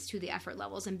paces to the effort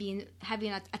levels and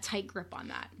having a tight grip on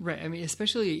that. Right. I mean,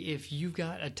 especially if you've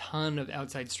got a ton of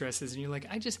outside stresses and you're like,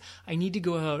 I need to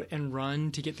go out and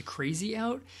run to get the crazy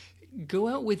out. Go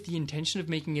out with the intention of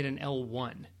making it an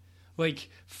L1. Like,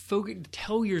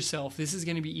 tell yourself this is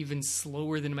going to be even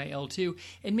slower than my L2,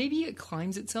 and maybe it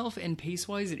climbs itself and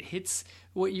pace-wise it hits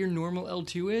what your normal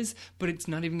L2 is, but it's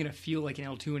not even going to feel like an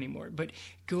L2 anymore. But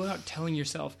go out telling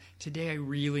yourself, today I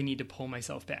really need to pull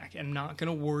myself back. I'm not going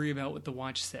to worry about what the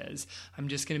watch says. I'm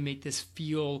just going to make this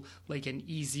feel like an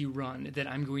easy run, that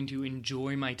I'm going to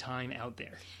enjoy my time out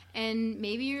there. And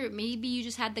maybe you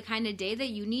just had the kind of day that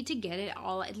you need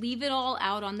to leave it all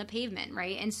out on the pavement,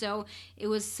 right? And so it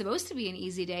was supposed to be an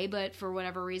easy day, but for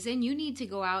whatever reason, you need to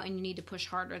go out and you need to push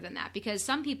harder than that, because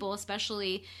some people,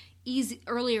 especially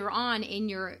earlier on in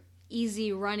your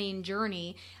easy running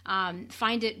journey,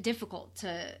 find it difficult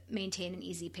to maintain an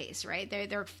easy pace, right?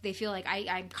 They feel like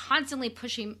I'm constantly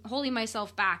holding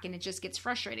myself back, and it just gets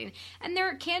frustrating. And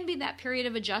there can be that period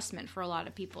of adjustment for a lot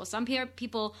of people. Some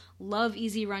people love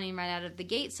easy running right out of the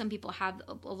gate. Some people have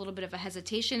a little bit of a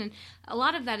hesitation, and a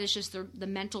lot of that is just the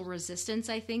mental resistance,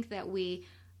 I think, that we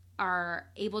are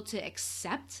able to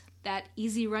accept that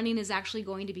easy running is actually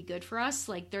going to be good for us,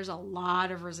 like there's a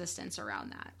lot of resistance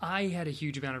around that. I had a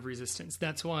huge amount of resistance.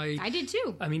 That's why I did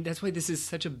too. I mean, that's why this is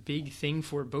such a big thing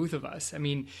for both of us. I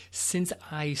mean, since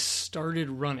I started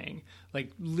running,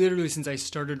 like literally since I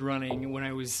started running when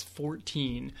I was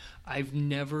 14, I've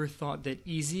never thought that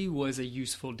easy was a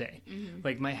useful day.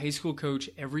 Like my high school coach,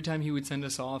 every time he would send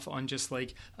us off on just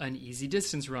like an easy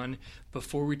distance run,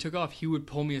 before we took off, he would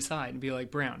pull me aside and be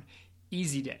like, Brown,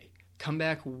 easy day. Come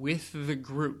back with the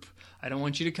group. I don't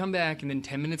want you to come back and then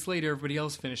 10 minutes later everybody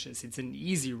else finishes. It's an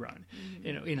easy run.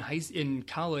 You know, in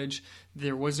college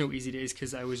there was no easy days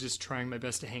because I was just trying my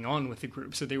best to hang on with the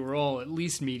group. So they were all at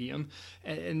least medium.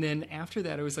 And then after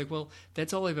that I was like, well,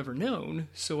 that's all I've ever known,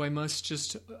 so I must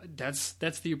just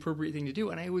that's the appropriate thing to do.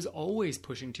 And I was always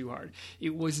pushing too hard.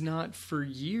 It was not for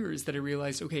years that I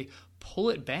realized, okay,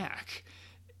 pull it back.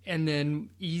 And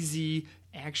then easy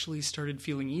actually started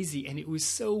feeling easy, and it was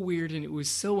so weird and it was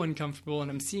so uncomfortable,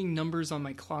 and I'm seeing numbers on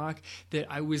my clock that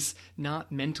I was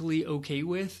not mentally okay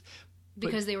with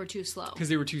because they were too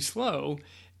slow.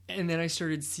 And then I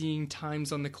started seeing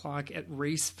times on the clock at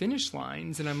race finish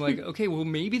lines, and I'm like, okay, well,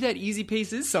 maybe that easy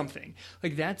pace is something.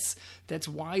 Like that's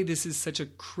why this is such a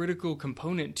critical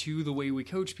component to the way we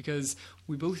coach, because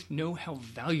we both know how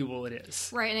valuable it is.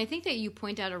 Right, and I think that you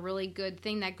point out a really good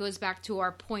thing that goes back to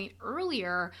our point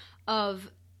earlier of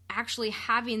actually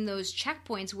having those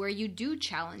checkpoints where you do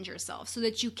challenge yourself so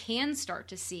that you can start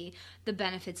to see the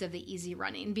benefits of the easy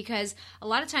running. Because a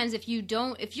lot of times if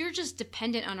you're just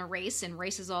dependent on a race and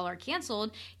races all are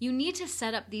canceled, you need to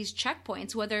set up these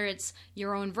checkpoints, whether it's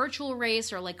your own virtual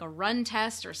race or like a run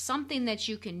test or something that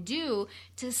you can do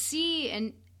to see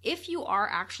and if you are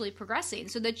actually progressing,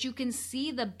 so that you can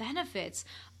see the benefits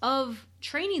of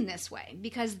training this way,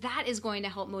 because that is going to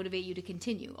help motivate you to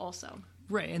continue also.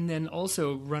 Right, and then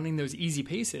also running those easy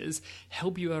paces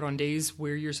help you out on days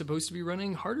where you're supposed to be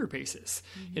running harder paces.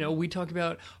 You know, we talk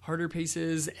about harder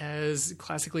paces as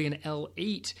classically an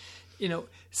L8. You know,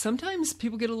 sometimes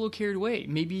people get a little carried away.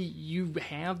 Maybe you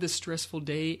have this stressful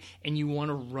day and you want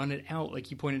to run it out,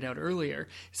 like you pointed out earlier.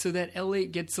 So that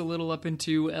L8 gets a little up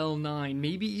into L9,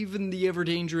 maybe even the ever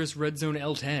dangerous red zone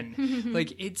L10.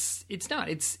 Like it's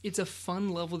a fun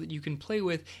level that you can play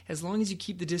with as long as you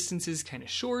keep the distances kind of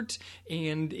short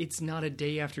and it's not a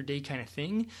day after day kind of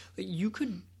thing. Like you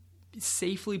could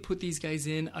safely put these guys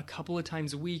in a couple of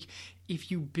times a week if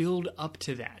you build up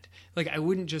to that. Like I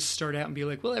wouldn't just start out and be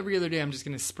like, well, every other day I'm just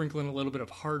going to sprinkle in a little bit of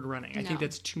hard running. I think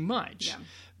that's too much. Yeah.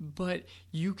 But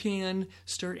you can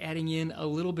start adding in a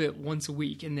little bit once a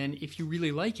week, and then if you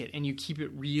really like it and you keep it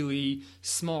really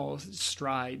small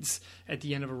strides at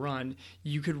the end of a run,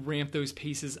 you could ramp those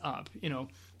paces up. You know,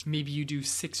 maybe you do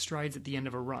 6 strides at the end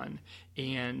of a run,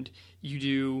 and you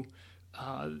do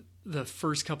the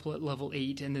first couple at level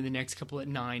 8 and then the next couple at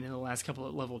 9 and the last couple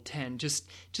at level 10. Just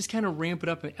kind of ramp it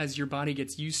up as your body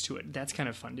gets used to it. That's kind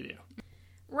of fun to do.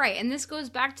 Right, and this goes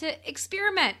back to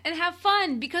experiment and have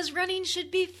fun, because running should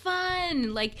be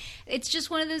fun. Like, it's just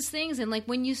one of those things, and like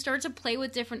when you start to play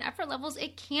with different effort levels,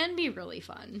 it can be really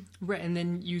fun. Right, and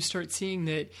then you start seeing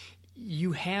that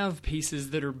you have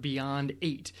paces that are beyond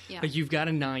 8. Yeah. Like you've got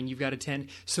a 9, you've got a 10.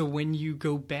 So when you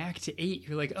go back to 8,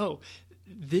 you're like, oh,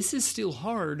 this is still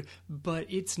hard, but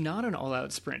it's not an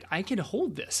all-out sprint. I can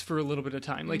hold this for a little bit of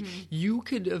time. Like you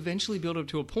could eventually build up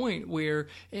to a point where,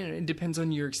 and it depends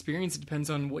on your experience, it depends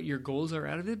on what your goals are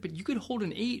out of it, but you could hold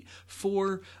an 8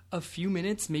 for a few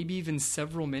minutes, maybe even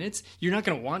several minutes. You're not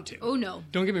going to want to. Oh, no.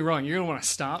 Don't get me wrong. You're going to want to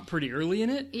stop pretty early in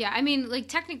it. Yeah, I mean, like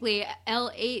technically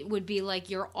L8 would be like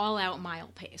your all-out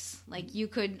mile pace. Like you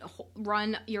could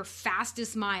run your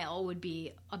fastest mile would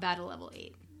be about a level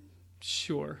 8.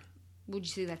 Sure. Would you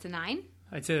say that's a 9?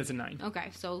 I'd say that's a 9.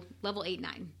 Okay, so level 8,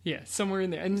 9. Yeah, somewhere in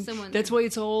there. And that's why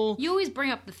it's all... You always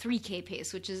bring up the 3K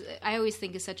pace, which is, I always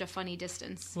think is such a funny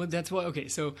distance. Well, that's why, okay,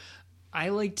 so I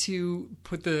like to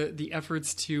put the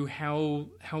efforts to how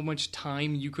much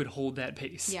time you could hold that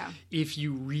pace. Yeah. If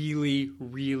you really,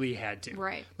 really had to.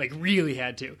 Right. Like, really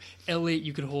had to. L8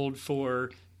 you could hold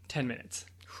for 10 minutes.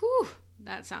 Whew.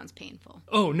 That sounds painful.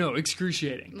 Oh, no,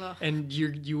 excruciating. Ugh. And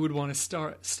you would want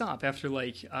to stop after,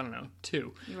 like, I don't know,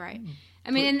 2. Right.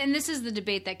 I mean, and this is the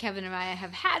debate that Kevin and I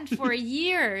have had for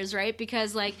years, right?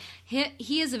 Because, like,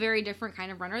 he is a very different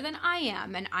kind of runner than I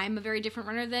am, and I'm a very different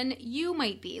runner than you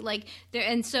might be. Like,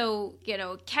 and so, you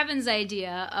know, Kevin's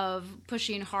idea of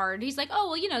pushing hard, he's like, oh,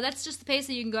 well, you know, that's just the pace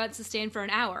that you can go out and sustain for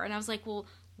an hour. And I was like, well,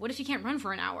 what if you can't run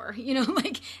for an hour? You know,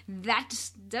 like that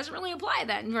just doesn't really apply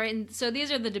then, right? And so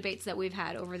these are the debates that we've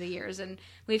had over the years, and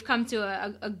we've come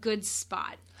to a good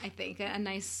spot, I think, a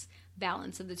nice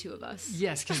balance of the two of us.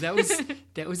 Yes, because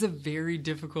that was a very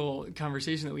difficult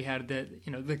conversation that we had. That,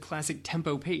 you know, the classic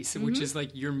tempo pace, which is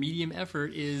like your medium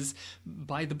effort is,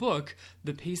 by the book,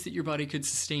 the pace that your body could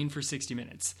sustain for 60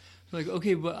 minutes. Like,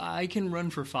 okay, but I can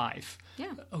run for 5.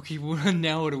 Yeah. Okay, well,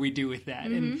 now what do we do with that?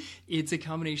 And it's a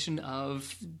combination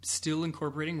of still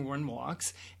incorporating run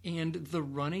walks, and the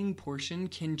running portion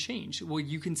can change. Well,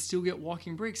 you can still get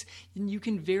walking breaks, and you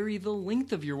can vary the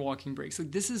length of your walking breaks.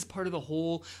 Like, this is part of the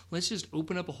whole, let's just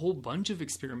open up a whole bunch of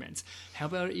experiments. How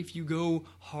about if you go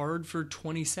hard for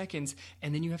 20 seconds,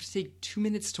 and then you have to take 2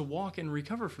 minutes to walk and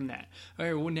recover from that? All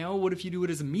right, well, now what if you do it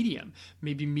as a medium?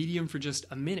 Maybe medium for just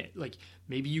a minute. Like,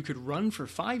 maybe you could run for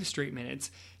 5 straight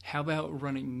minutes. How about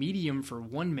running medium for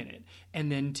 1 minute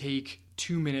and then take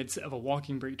 2 minutes of a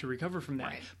walking break to recover from that?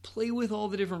 Right. Play with all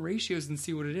the different ratios and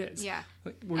see what it is. Yeah.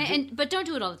 But don't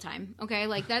do it all the time. Okay.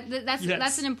 Like that's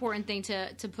Yes. an important thing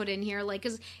to put in here. Like,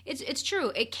 cause it's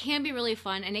true. It can be really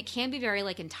fun, and it can be very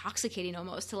like intoxicating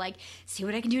almost to like see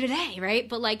what I can do today. Right.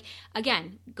 But like,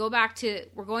 again,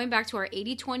 we're going back to our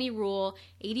 80-20 rule.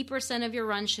 80% of your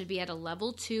run should be at a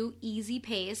level 2 easy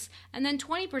pace. And then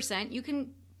 20% you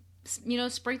can, you know,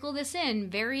 sprinkle this in,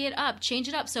 vary it up, change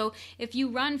it up. So if you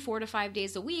run 4 to 5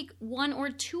 days a week, 1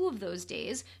 or 2 of those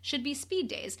days should be speed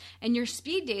days. And your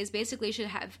speed days basically should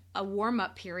have a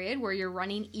warm-up period where you're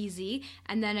running easy,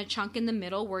 and then a chunk in the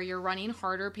middle where you're running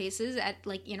harder paces at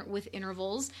like with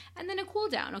intervals, and then a cool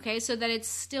down, okay? So that it's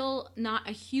still not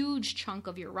a huge chunk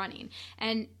of your running.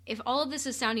 And if all of this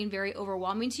is sounding very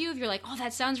overwhelming to you, if you're like, oh,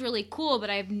 that sounds really cool,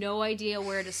 but I have no idea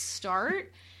where to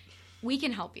start, we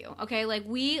can help you, okay? Like,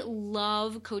 we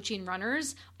love coaching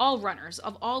runners of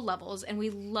all levels, and we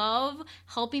love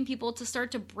helping people to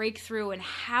start to break through and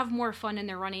have more fun in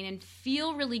their running and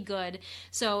feel really good.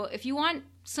 So if you want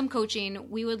some coaching,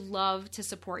 we would love to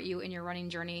support you in your running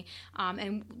journey.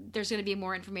 And there's going to be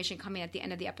more information coming at the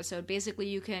end of the episode. Basically,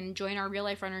 you can join our Real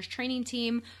Life Runners training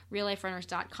team,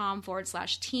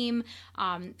 realliferunners.com/team.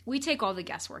 We take all the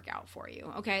guesswork out for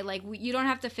you, okay? Like, you don't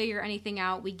have to figure anything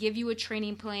out. We give you a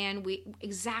training plan,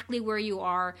 exactly where you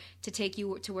are to take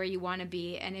you to where you want to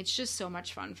be. And it's just so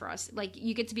much fun for us. Like,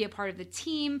 you get to be a part of the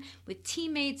team with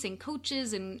teammates and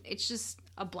coaches, and it's just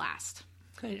a blast.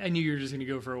 I knew you were just going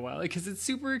to go for a while because it's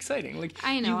super exciting. Like,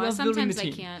 I know. You love Sometimes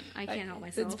building the I team. can't help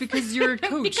myself. It's because you're a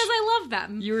coach. Because I love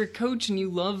them. You're a coach and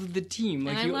you love the team.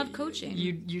 Like, and I love coaching.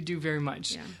 You do very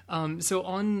much. Yeah. So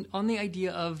on the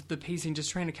idea of the pacing,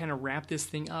 just trying to kind of wrap this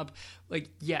thing up. Like,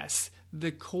 yes,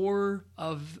 the core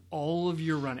of all of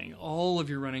your running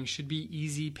should be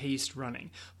easy-paced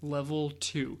running. Level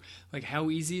 2. Like, how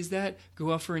easy is that?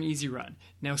 Go out for an easy run.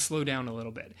 Now slow down a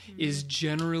little bit. Is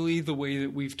generally the way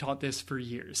that we've taught this for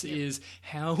years. Yep. Is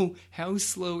how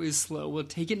slow is slow. Well,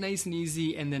 take it nice and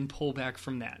easy and then pull back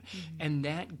from that. And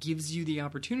that gives you the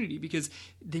opportunity, because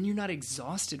then you're not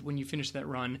exhausted when you finish that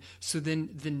run. So then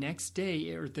the next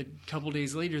day, or the couple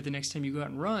days later, the next time you go out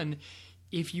and run,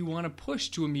 if you want to push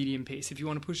to a medium pace, if you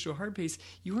want to push to a hard pace,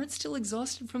 you aren't still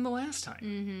exhausted from the last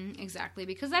time. Exactly,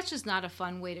 because that's just not a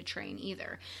fun way to train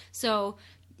either. So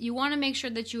you want to make sure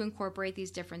that you incorporate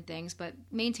these different things, but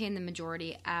maintain the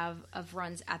majority of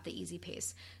runs at the easy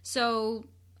pace. So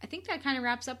I think that kind of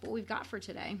wraps up what we've got for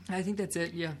today. I think that's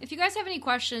it, yeah. If you guys have any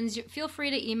questions, feel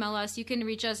free to email us. You can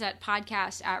reach us at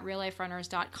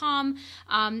podcast@realliferunners.com.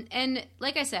 And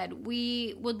like I said,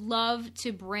 we would love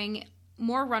to bring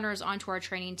more runners onto our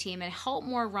training team and help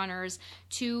more runners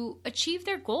to achieve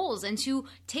their goals and to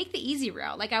take the easy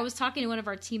route. Like, I was talking to one of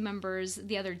our team members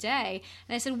the other day,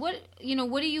 and I said, what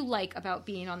do you like about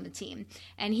being on the team?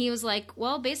 And he was like,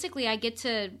 well, basically I get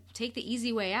to take the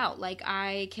easy way out. Like,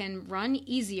 I can run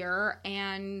easier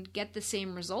and get the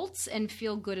same results and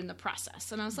feel good in the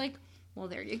process. And I was like, well,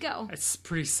 there you go. That's a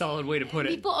pretty solid way to put it.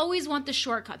 People always want the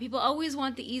shortcut. People always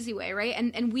want the easy way, right?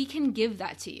 And we can give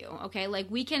that to you, okay?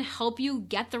 Like, we can help you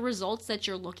get the results that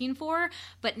you're looking for,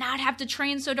 but not have to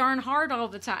train so darn hard all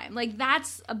the time. Like,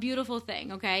 that's a beautiful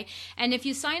thing, okay? And if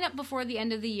you sign up before the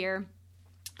end of the year,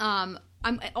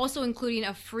 I'm also including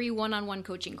a free one-on-one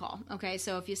coaching call, okay?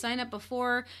 So if you sign up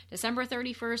before December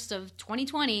 31st of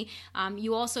 2020,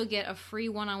 you also get a free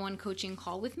one-on-one coaching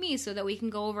call with me so that we can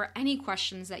go over any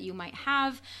questions that you might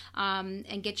have and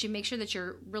make sure that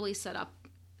you're really set up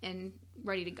and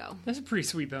ready to go. That's a pretty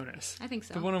sweet bonus. I think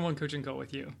so. The one-on-one coaching call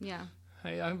with you. Yeah.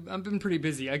 I've been pretty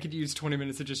busy. I could use 20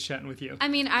 minutes of just chatting with you. I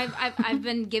mean, I've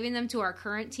been giving them to our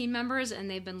current team members, and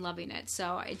they've been loving it.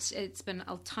 So it's been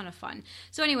a ton of fun.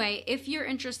 So anyway, if you're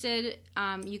interested,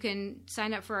 you can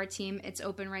sign up for our team. It's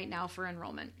open right now for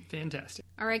enrollment. Fantastic.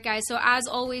 All right, guys. So as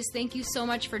always, thank you so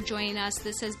much for joining us.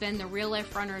 This has been the Real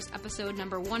Life Runners episode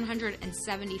number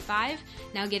 175.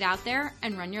 Now get out there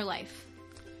and run your life.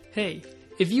 Hey,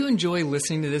 if you enjoy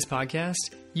listening to this podcast,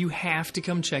 you have to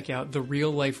come check out the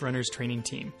Real Life Runners Training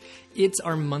Team. It's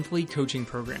our monthly coaching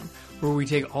program where we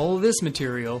take all of this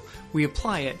material, we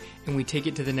apply it, and we take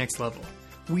it to the next level.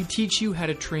 We teach you how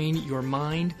to train your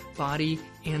mind, body,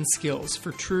 and skills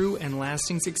for true and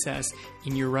lasting success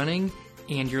in your running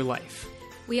and your life.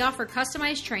 We offer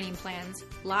customized training plans,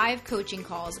 live coaching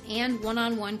calls, and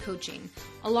one-on-one coaching,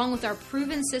 along with our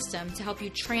proven system to help you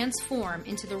transform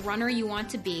into the runner you want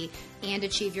to be and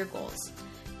achieve your goals.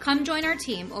 Come join our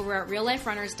team over at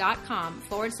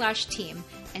realliferunners.com/team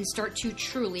and start to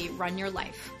truly run your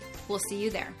life. We'll see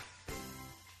you there.